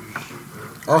massacred your shit, man.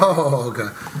 Oh, okay.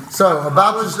 So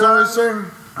about the story, sir.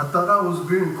 I thought I was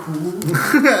being cool.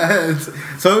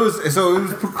 so it was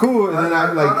cool, and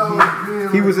then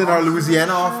he was in our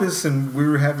Louisiana office, and we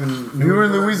were having. You were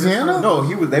in Louisiana? No,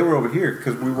 they were over here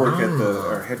because we work at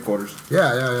our headquarters.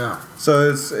 Yeah.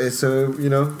 So so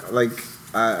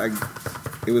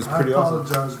it was pretty awesome. I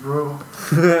apologize, bro.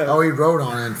 Oh, he wrote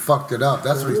on it and fucked it up.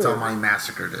 That's what he's talking about. He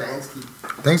massacred it.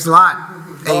 Thanks a lot.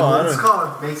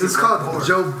 It's called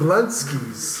Joe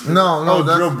Blunski's. No,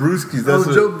 that's Joe Brewski's.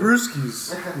 Joe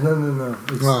Brewski's. No.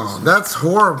 No, that's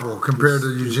horrible compared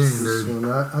to Eugene, dude.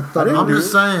 I thought I'm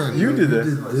just saying. You did that.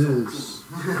 This.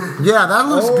 Yeah, that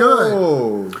looks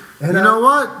good. And you know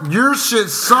what? Your shit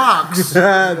sucks.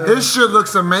 This shit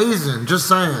looks amazing. Just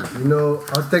saying. You know,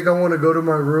 I think I want to go to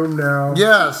my room now.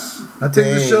 Yes. I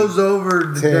think the show's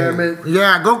over. Damn it.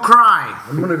 Yeah, go cry.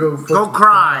 I'm gonna go. Go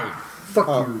cry.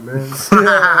 Fuck you, man.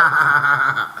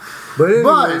 But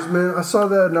anyways, man, I saw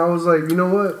that and I was like, you know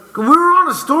what? We were on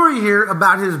a story here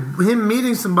about him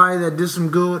meeting somebody that did some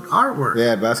good artwork.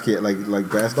 Yeah, Basquiat, like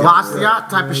Basquiat. Basquiat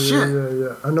type of shit.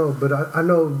 Yeah. I know, but I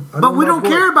know. But we don't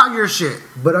care about your shit.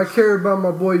 But I care about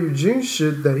my boy Eugene's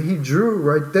shit that he drew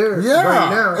right there, right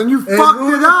now. And you fucked it up.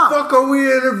 Who the fuck are we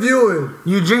interviewing?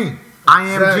 Eugene. I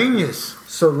am genius.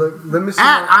 So let me see.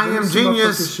 At I am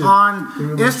genius on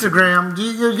Instagram.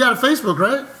 You got a Facebook,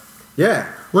 right? Yeah.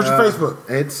 What's your Facebook?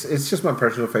 It's just my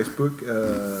personal Facebook.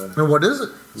 And what is it?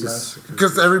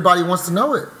 Because everybody wants to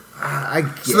know it. I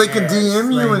guess, so they can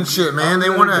DM you and shit, man. They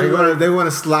want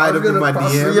to slide up in my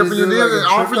DM.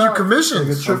 Offer you commissions.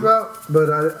 Like a trip out, but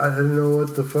I didn't know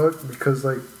what the fuck because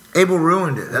like Abel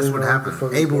ruined it. That's Yeah, what what happened. the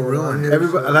fuck is Abel going on ruined here? it.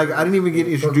 Everybody, like, I didn't even get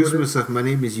introduced with it. myself. My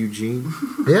name is Eugene.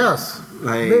 Yes.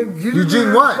 Like, Man, you Eugene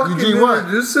didn't what? fucking Eugene what?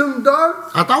 introduce him, dog?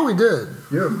 I thought we did.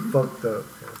 You're fucked up.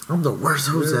 I'm the worst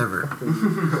host ever.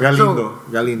 Galindo.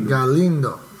 Galindo.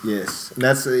 Galindo. Yes.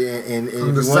 That's and From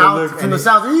if the you wanna south. look- From and the it-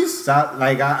 southeast. South,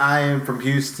 like I am from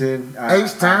Houston.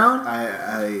 H-Town?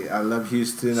 I love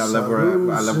Houston. I love where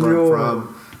Salud, I love where I'm senor.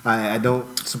 from. I don't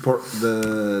support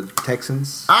the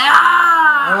Texans.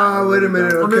 Ah, wait a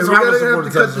minute. Well, Okay, this we hard to gotta support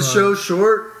have to the cut the Texans. show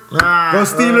short. Go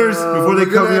Steelers before they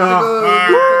We're cut gonna me have off. to cut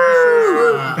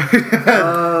the show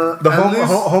short. The at home,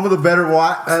 least- home of the better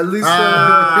Watt. At least,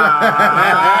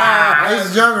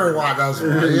 He's younger. What? That's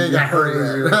why. He ain't got hurt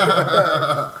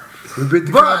yet. we beat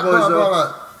the But, Cowboys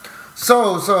up.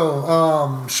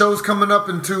 so, shows coming up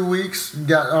in 2 weeks.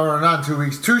 Or not 2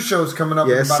 weeks. 2 shows coming up.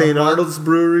 in Yes, about a St. month. Arnold's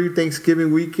Brewery,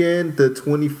 Thanksgiving weekend, the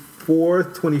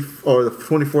 24th, the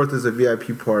 24th is a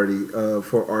VIP party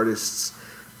for artists.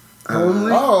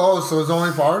 Only? So it's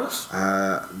only for artists?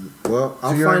 Well,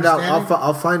 I'll your find out. understanding?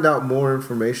 I'll find out more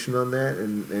information on that,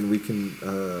 and we can.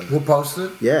 We'll post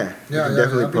it. Yeah, we Yeah, can yeah,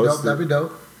 definitely that'd be dope. post That'd be it.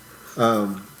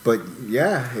 dope. But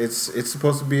yeah, it's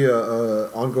supposed to be a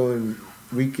ongoing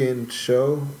weekend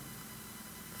show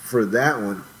for that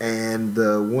one, and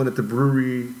the one at the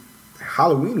brewery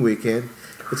Halloween weekend.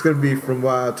 It's going to be from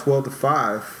 12 to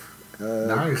 5.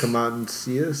 Nice. Come out and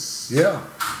see us. Yeah.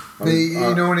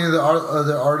 You know any of the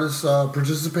other artists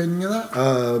participating in that?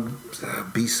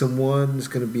 Be Someone is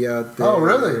going to be out there. Oh,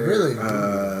 really? Really?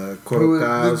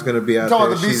 Korokao is going to be out there.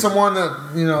 Talking to be someone that,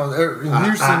 in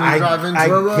Houston you drive into. I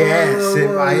Whoa, guess. whoa,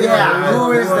 whoa, Yeah,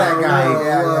 who is that guy? whoa,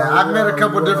 Yeah. I've met a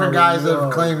couple whoa, different guys that whoa,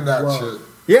 have claimed that whoa. shit.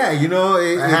 Yeah, I ain't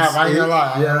gonna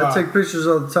lie. Yeah, I take pictures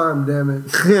all the time, damn it.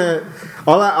 Yeah.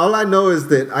 All I know is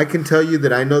that I can tell you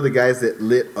that I know the guys that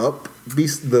lit up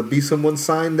the Be Someone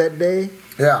sign that day.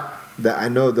 Yeah. That I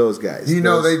know those guys. You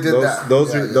know they did that.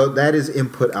 Those Yeah, are yeah. that is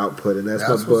input output, and that's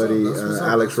That's my what's up, buddy that's what's up,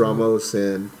 Alex that's what's up. Ramos,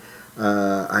 and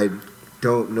I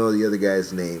don't know the other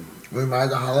guy's name. We might have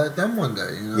to holler at them one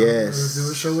day, Yes,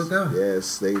 Do a show with them.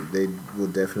 Yes, they will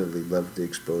definitely love the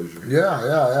exposure.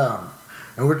 Yeah.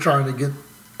 And we're trying to get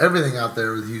everything out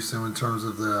there with Houston in terms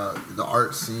of the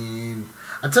art scene.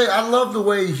 I tell you, I love the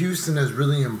way Houston has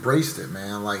really embraced it,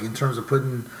 man. Like in terms of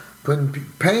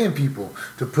paying people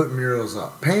to put murals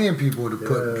up, paying people to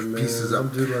put Yeah, man, pieces up.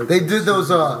 I do like They that did those.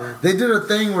 shit, man. They did a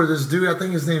thing where this dude, I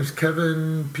think his name's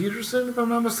Kevin Peterson, if I'm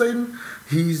not mistaken.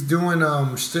 He's doing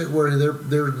shit where they're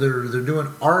doing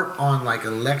art on like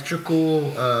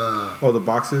electrical. Oh, the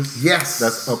boxes. Yes.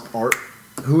 That's up art.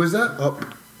 Who is that? Up.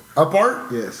 Up art.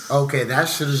 Yes. Okay, that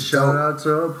shit is Shout dope. out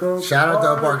to Up Up. Shout out to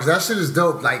Up Art, 'cause that shit is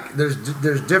dope. Like there's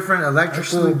different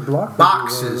electrical Actually, Block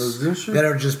boxes did one of those, didn't she? that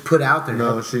are just put out there.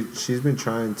 No, she's been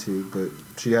trying to, but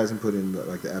she hasn't put in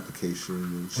like the application,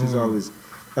 and she's always.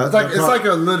 It's like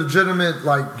a legitimate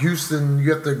like Houston.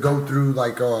 You have to go through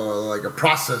like a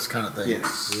process kind of thing.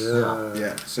 Yes.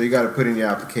 Yeah. So you got to put in your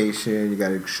application. You got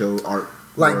to show art.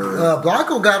 Like or-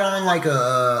 Blanco got on like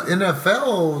a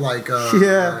NFL like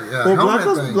yeah. Well,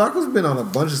 helmet thing. Blanco's been on a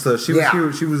bunch of stuff. She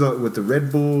was with the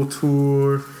Red Bull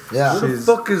tour. Yeah. Where the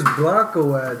fuck is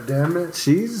Blanco at, damn it?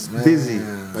 She's busy.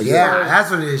 Like, Yeah,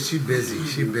 that's what it is. She busy.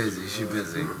 She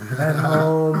busy. At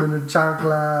home in the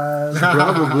chocolate.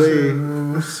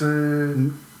 Probably.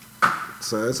 Shit.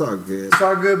 So it's all good. It's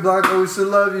all good, Blanco. We still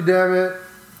love you, damn it.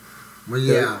 Well,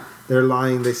 yeah. They're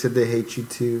lying. They said they hate you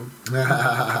too.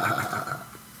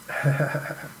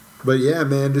 But yeah,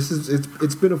 man,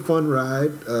 it's been a fun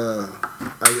ride.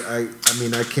 I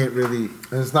mean I can't really.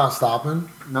 And it's not stopping.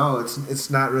 No, it's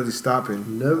not really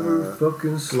stopping. Never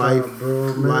fucking stop, Life,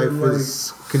 bro. Man, life like,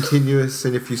 is continuous,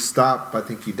 and if you stop, I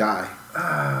think you die.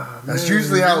 That's man,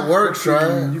 usually how it you works, fucking-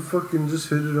 right? You fucking just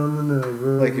hit it on the nail,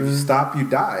 bro. Like if you man. stop, you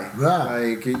die. Yeah.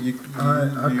 Like you.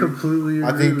 I completely I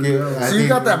agree think with it- that. I So you think-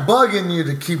 got that bug in you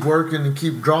to keep working and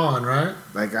keep drawing, right?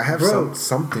 Like I have Bro,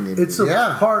 something in It's me. a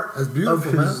Yeah, part that's of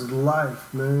beautiful, his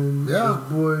life, man. Yeah.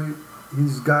 This boy,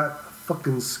 he's got a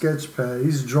fucking sketch pad.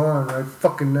 He's drawing right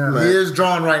fucking now. He is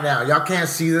drawing right now. Y'all can't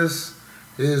see this.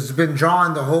 It's been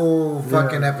drawing the whole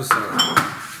fucking episode.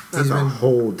 That's He's the been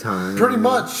whole time. pretty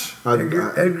much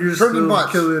Edgar's Pretty still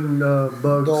much. killing bugs.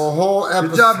 the whole episode.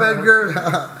 Good job,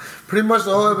 Edgar. Pretty much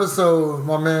the whole episode,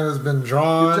 my man has been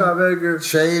drawing, Good job, Edgar.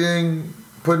 shading,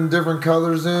 putting different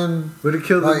colors in, Way to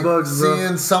kill the like bugs, bro.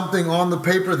 seeing something on the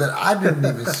paper that I didn't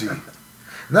even see. And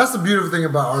that's the beautiful thing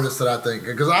about artists that I think,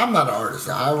 because I'm not an artist.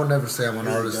 I will never say I'm an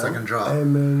artist that can draw. Hey,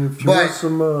 man, if you But want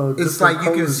some, It's different like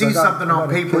you can colors, see I got- something I on got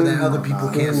a paper that pen. other people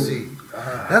can't see.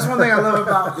 That's one thing I love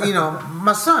about,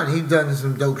 my son. He done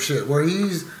some dope shit where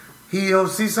he'll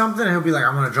see something and he'll be like,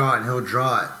 I'm gonna draw it, and he'll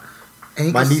draw it. And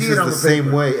you My can niece see is it on the the same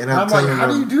paper. way, and I'm I'm like, telling how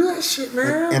do them, you do that shit,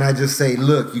 man? and I just say,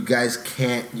 look, you guys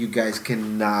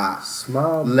cannot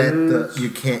Smile, let bitch. you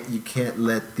can't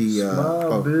let the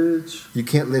Smile, bitch. you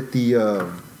can't let the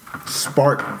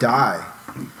spark die.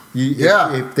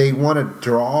 Yeah. If they want to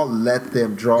draw, let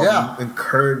them draw. Yeah.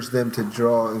 Encourage them to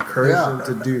draw. Encourage Yeah.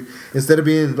 them to do. Instead of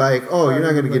being like, oh, you're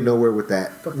not gonna get nowhere with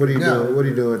that. What are you Yeah. doing? What are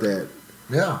you doing with that?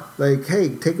 Yeah. Like, hey,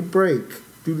 take a break.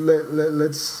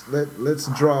 Let's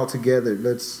draw together.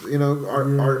 Let's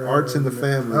art's in the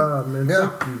family. Ah, man, Yeah.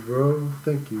 thank you, bro.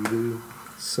 Thank you, dude.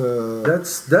 So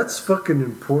That's fucking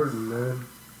important, man.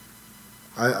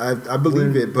 I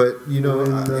believe it, but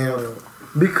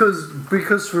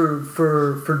Because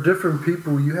for different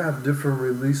people, you have different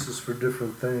releases for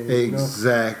different things.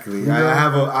 exactly. You know?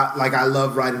 I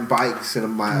love riding bikes,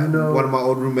 and one of my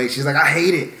old roommates, she's like, I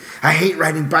hate it. I hate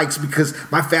riding bikes because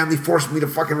my family forced me to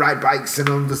fucking ride bikes, and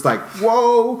I'm just like,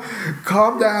 whoa,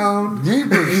 calm down.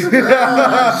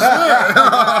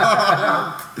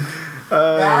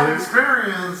 Bad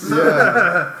experience.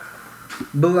 Yeah.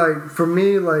 But like for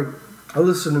me, like I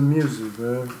listen to music,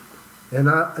 man, and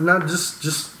not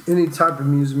just any type of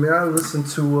music, man. I listen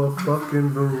to a fucking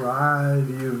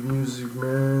variety of music,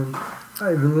 man.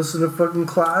 I even listen to fucking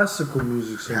classical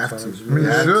music sometimes. You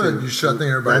Man. should. You should. I think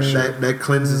everybody should. That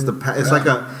cleanses the it's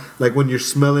like when you're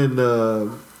smelling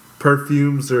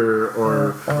perfumes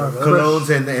or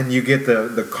colognes and you get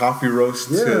the coffee roast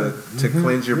to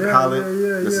cleanse your palate.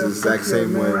 This is the exact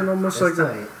same way. Man, almost That's like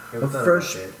tight. a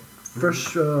fresh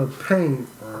paint.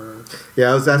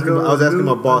 Yeah, I was asking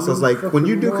my boss. I was like, fucking when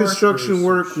you do markers construction and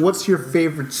work, shit. what's your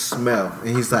favorite smell?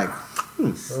 And he's like,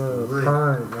 Pine.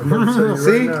 I'm gonna tell you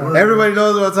see, right now. everybody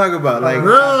knows what I'm talking about. Like,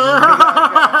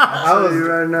 I'll tell you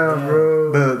right now,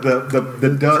 bro.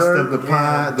 the dust of the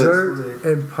pine. Dirt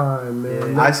and pine,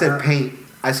 man. I said paint.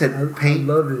 I said paint.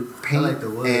 I love it. Paint I like the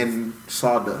wood. and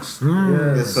sawdust.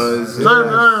 Yes. So it's,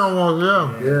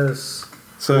 Yes.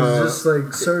 so It's just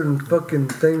like certain fucking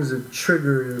things that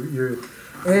trigger your.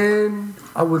 And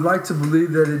I would like to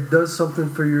believe that it does something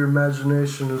for your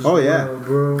imagination as well,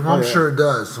 bro. I'm sure it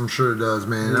does. I'm sure it does,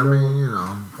 man. I mean,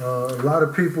 A lot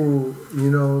of people,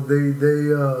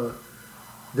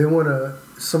 they want to.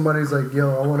 Somebody's like,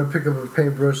 yo, I want to pick up a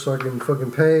paintbrush so I can fucking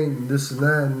paint and this and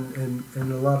that,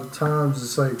 and a lot of times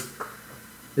it's like,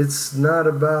 it's not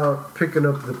about picking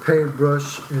up the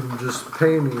paintbrush and just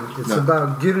painting. It's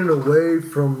about getting away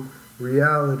from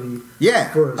reality.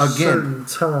 Yeah. For a Again, certain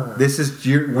time. this is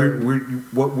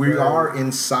what we are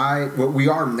inside. What we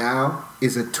are now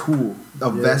is a tool,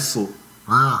 a vessel.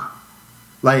 wow.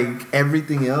 Like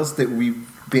everything else that we've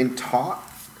been taught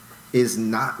is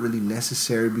not really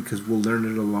necessary because we'll learn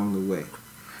it along the way.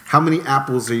 How many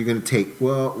apples are you going to take?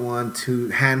 Well, 1, 2,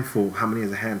 handful. How many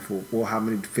is a handful? Well, how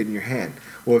many fit in your hand?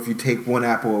 Well, if you take one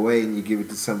apple away and you give it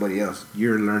to somebody else,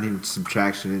 you're learning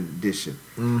subtraction and addition.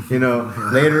 Mm-hmm. You know,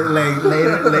 later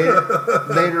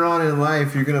on in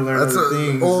life, you're going to learn That's other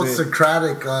an things. old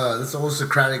Socratic. That's an old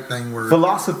Socratic thing where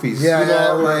Philosophies. Yeah, you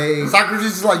know, like Socrates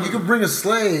is like, you could bring a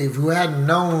slave who hadn't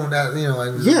known that, like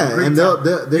and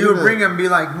they're you would gonna- bring him and be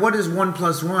like, what is 1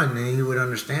 + 1? And he would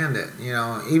understand it,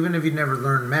 even if you never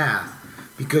learned math,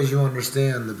 because you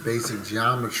understand the basic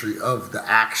geometry of the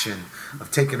action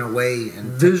of taking away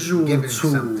and visual giving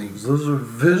tools. something. Those are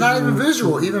visual. Not even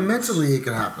visual, tools. even mentally it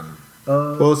can happen.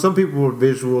 well, some people are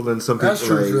visual and some people That's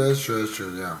true, like, that's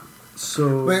true, yeah.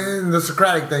 So But in the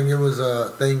Socratic thing, it was a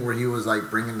thing where he was like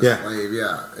bringing the slave,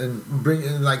 and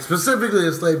bringing like specifically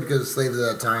a slave because slaves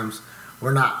at that times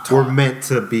were not taught. were meant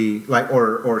to be like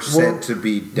or said to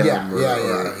be dumb.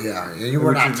 Yeah. You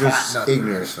were not taught nothing.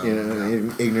 Ignorant. So,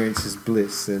 ignorance is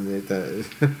bliss, and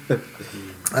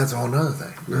that's a whole nother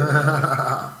thing.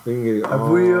 we can get have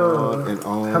on we? and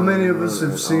on. How many of us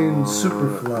have and seen on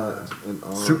Superfly? and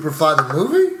on. Superfly the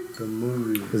movie? The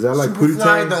movie. Is that like Pootie Superfly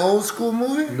Tang? the old school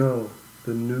movie? No,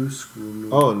 the new school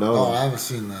movie. Oh no! Oh, I haven't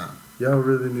seen that. Y'all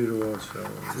really need to watch that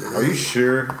one. Are you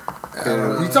sure?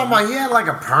 You talking about he had like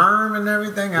a perm and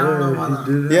everything? I don't know about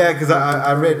he that. did it. Yeah, because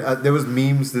I read there was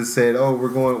memes that said, "Oh,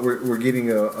 we're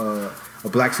getting a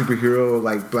black superhero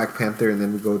like Black Panther, and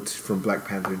then we go from Black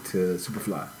Panther to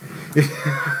Superfly."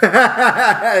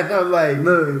 And I'm like,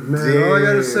 Look, man, all I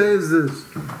gotta say is this: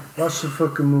 watch the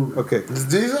fucking movie. okay, It's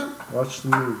decent? Watch the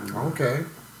movie. Okay.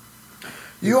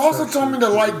 You also told me to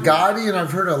like Gotti, and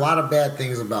I've heard a lot of bad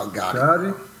things about Gotti.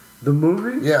 Gotti, the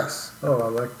movie? Yes. Oh, I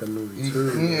like the movie too.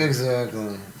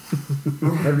 Exactly.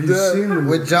 Have you seen the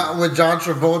movie? with John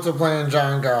Travolta playing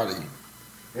John Gotti?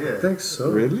 I think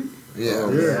so. really? Yeah.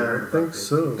 Yeah, I think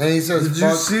so. And he says,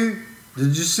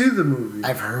 Did you see the movie?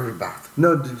 I've heard about it.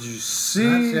 No, did you see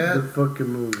Not yet. the fucking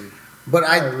movie? But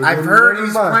I've heard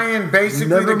he's playing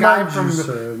basically the guy from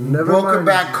Welcome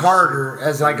Back Carter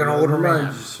as like an older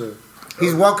man.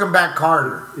 He's Welcome Back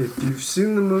Carter. If you've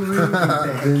seen the movie,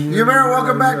 then you remember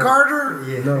Welcome Back Carter?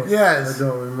 Yeah. No, yes. I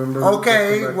don't remember.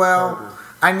 Okay, well, Carter.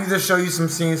 I need to show you some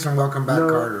scenes from Welcome Back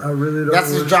Carter. I really don't. That's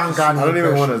his John Gotti. I don't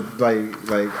even want to like.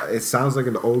 It sounds like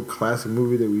an old classic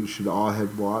movie that we should all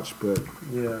have watched, but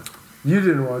Yeah. You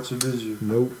didn't watch it, did you?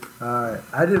 nope. Alright.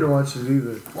 I didn't watch it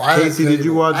either. Well, Casey, did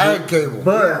you watch I it? had cable.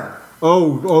 But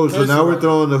Oh, so Casey now we're watched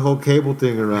throwing the whole cable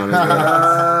thing around.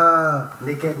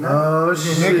 Nick at Night. oh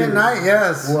shit. Nick at Night,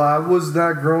 yes. Well, I was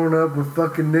not growing up with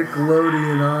fucking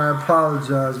Nickelodeon. I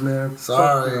apologize, man.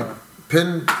 Sorry. Fuck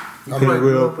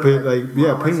Pinwheel,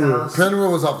 Pinwheel.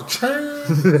 Pinwheel was off the chain.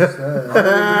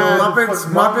 Muppets,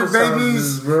 Muppet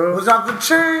Babies bro. was off the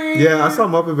chain. Yeah, I saw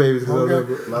Muppet Babies. Dare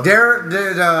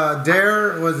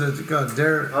was it called?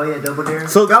 Dare. Oh yeah, Double Dare.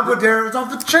 So Double Dare was off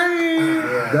the chain.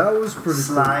 Yeah. That was pretty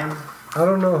Slime. cool. I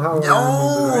don't know how.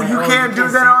 Oh, you Oh, can't you do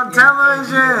can't that say- on you can't do that on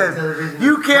television. television.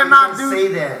 You No, cannot you do. can't say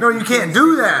that. No, you can't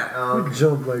do that. Oh, We okay.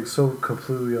 jumped like so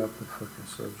completely off the fucking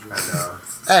subject.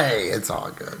 Hey, it's all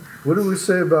good. What do we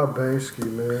say about Banksy,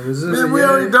 man? Is it Man, a we yay?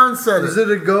 already done said Is it.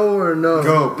 it a go or a no?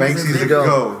 Go, He's Banksy's a a living-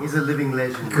 go. He's a living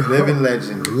legend. Living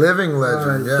legend. Living All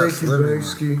legend. right, Yes, thank you, living.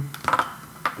 Banksy.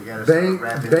 We gotta start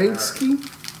wrapping it up.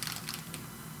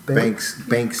 Banksy.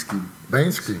 Banksy.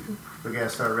 Banksy. We gotta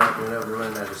start wrapping it up. We're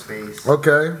running out of space.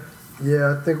 Okay.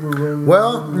 Yeah, I think we're running.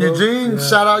 Well, low. Eugene, Yeah.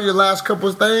 shout out your last couple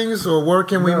of things, or where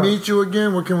can we No. meet you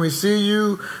again? Where can we see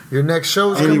you? Your next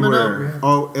show's coming Anywhere.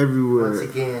 Oh, Once everywhere.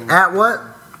 again, up. At what?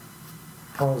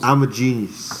 Pause. I'm a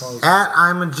genius. Pause. At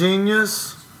I'm a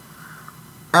Genius.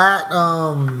 At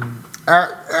I'm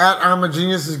a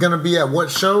Genius is gonna be at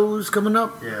what shows coming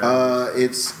up? yeah.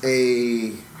 It's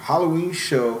a Halloween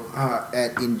show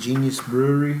at Ingenious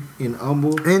Brewery in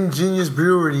Humble. Ingenious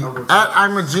Brewery. At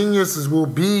I'm a Genius will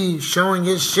be showing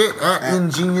his shit at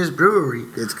Ingenious Brewery.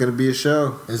 It's gonna be a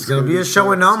show. It's gonna be a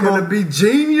show in It's gonna Humble. be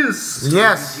genius.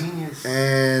 Yes. Genius.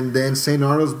 And then St.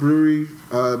 Arnold's Brewery,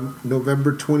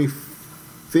 November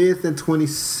 25th and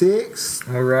 26th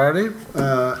Alrighty.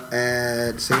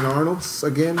 at St. Arnold's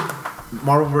again.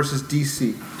 Marvel vs.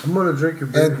 DC. I'm gonna drink your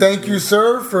beer. And thank you,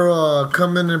 sir, for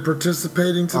coming and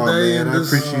participating today Oh man, in I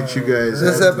this appreciate you guys.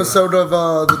 this episode of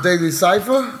the Daily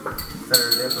Cypher.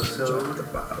 Third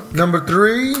episode. Number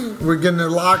 3. We're getting it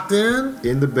locked in.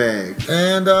 In the bag.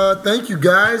 And thank you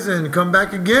guys, and come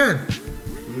back again.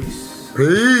 Peace.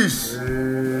 Peace.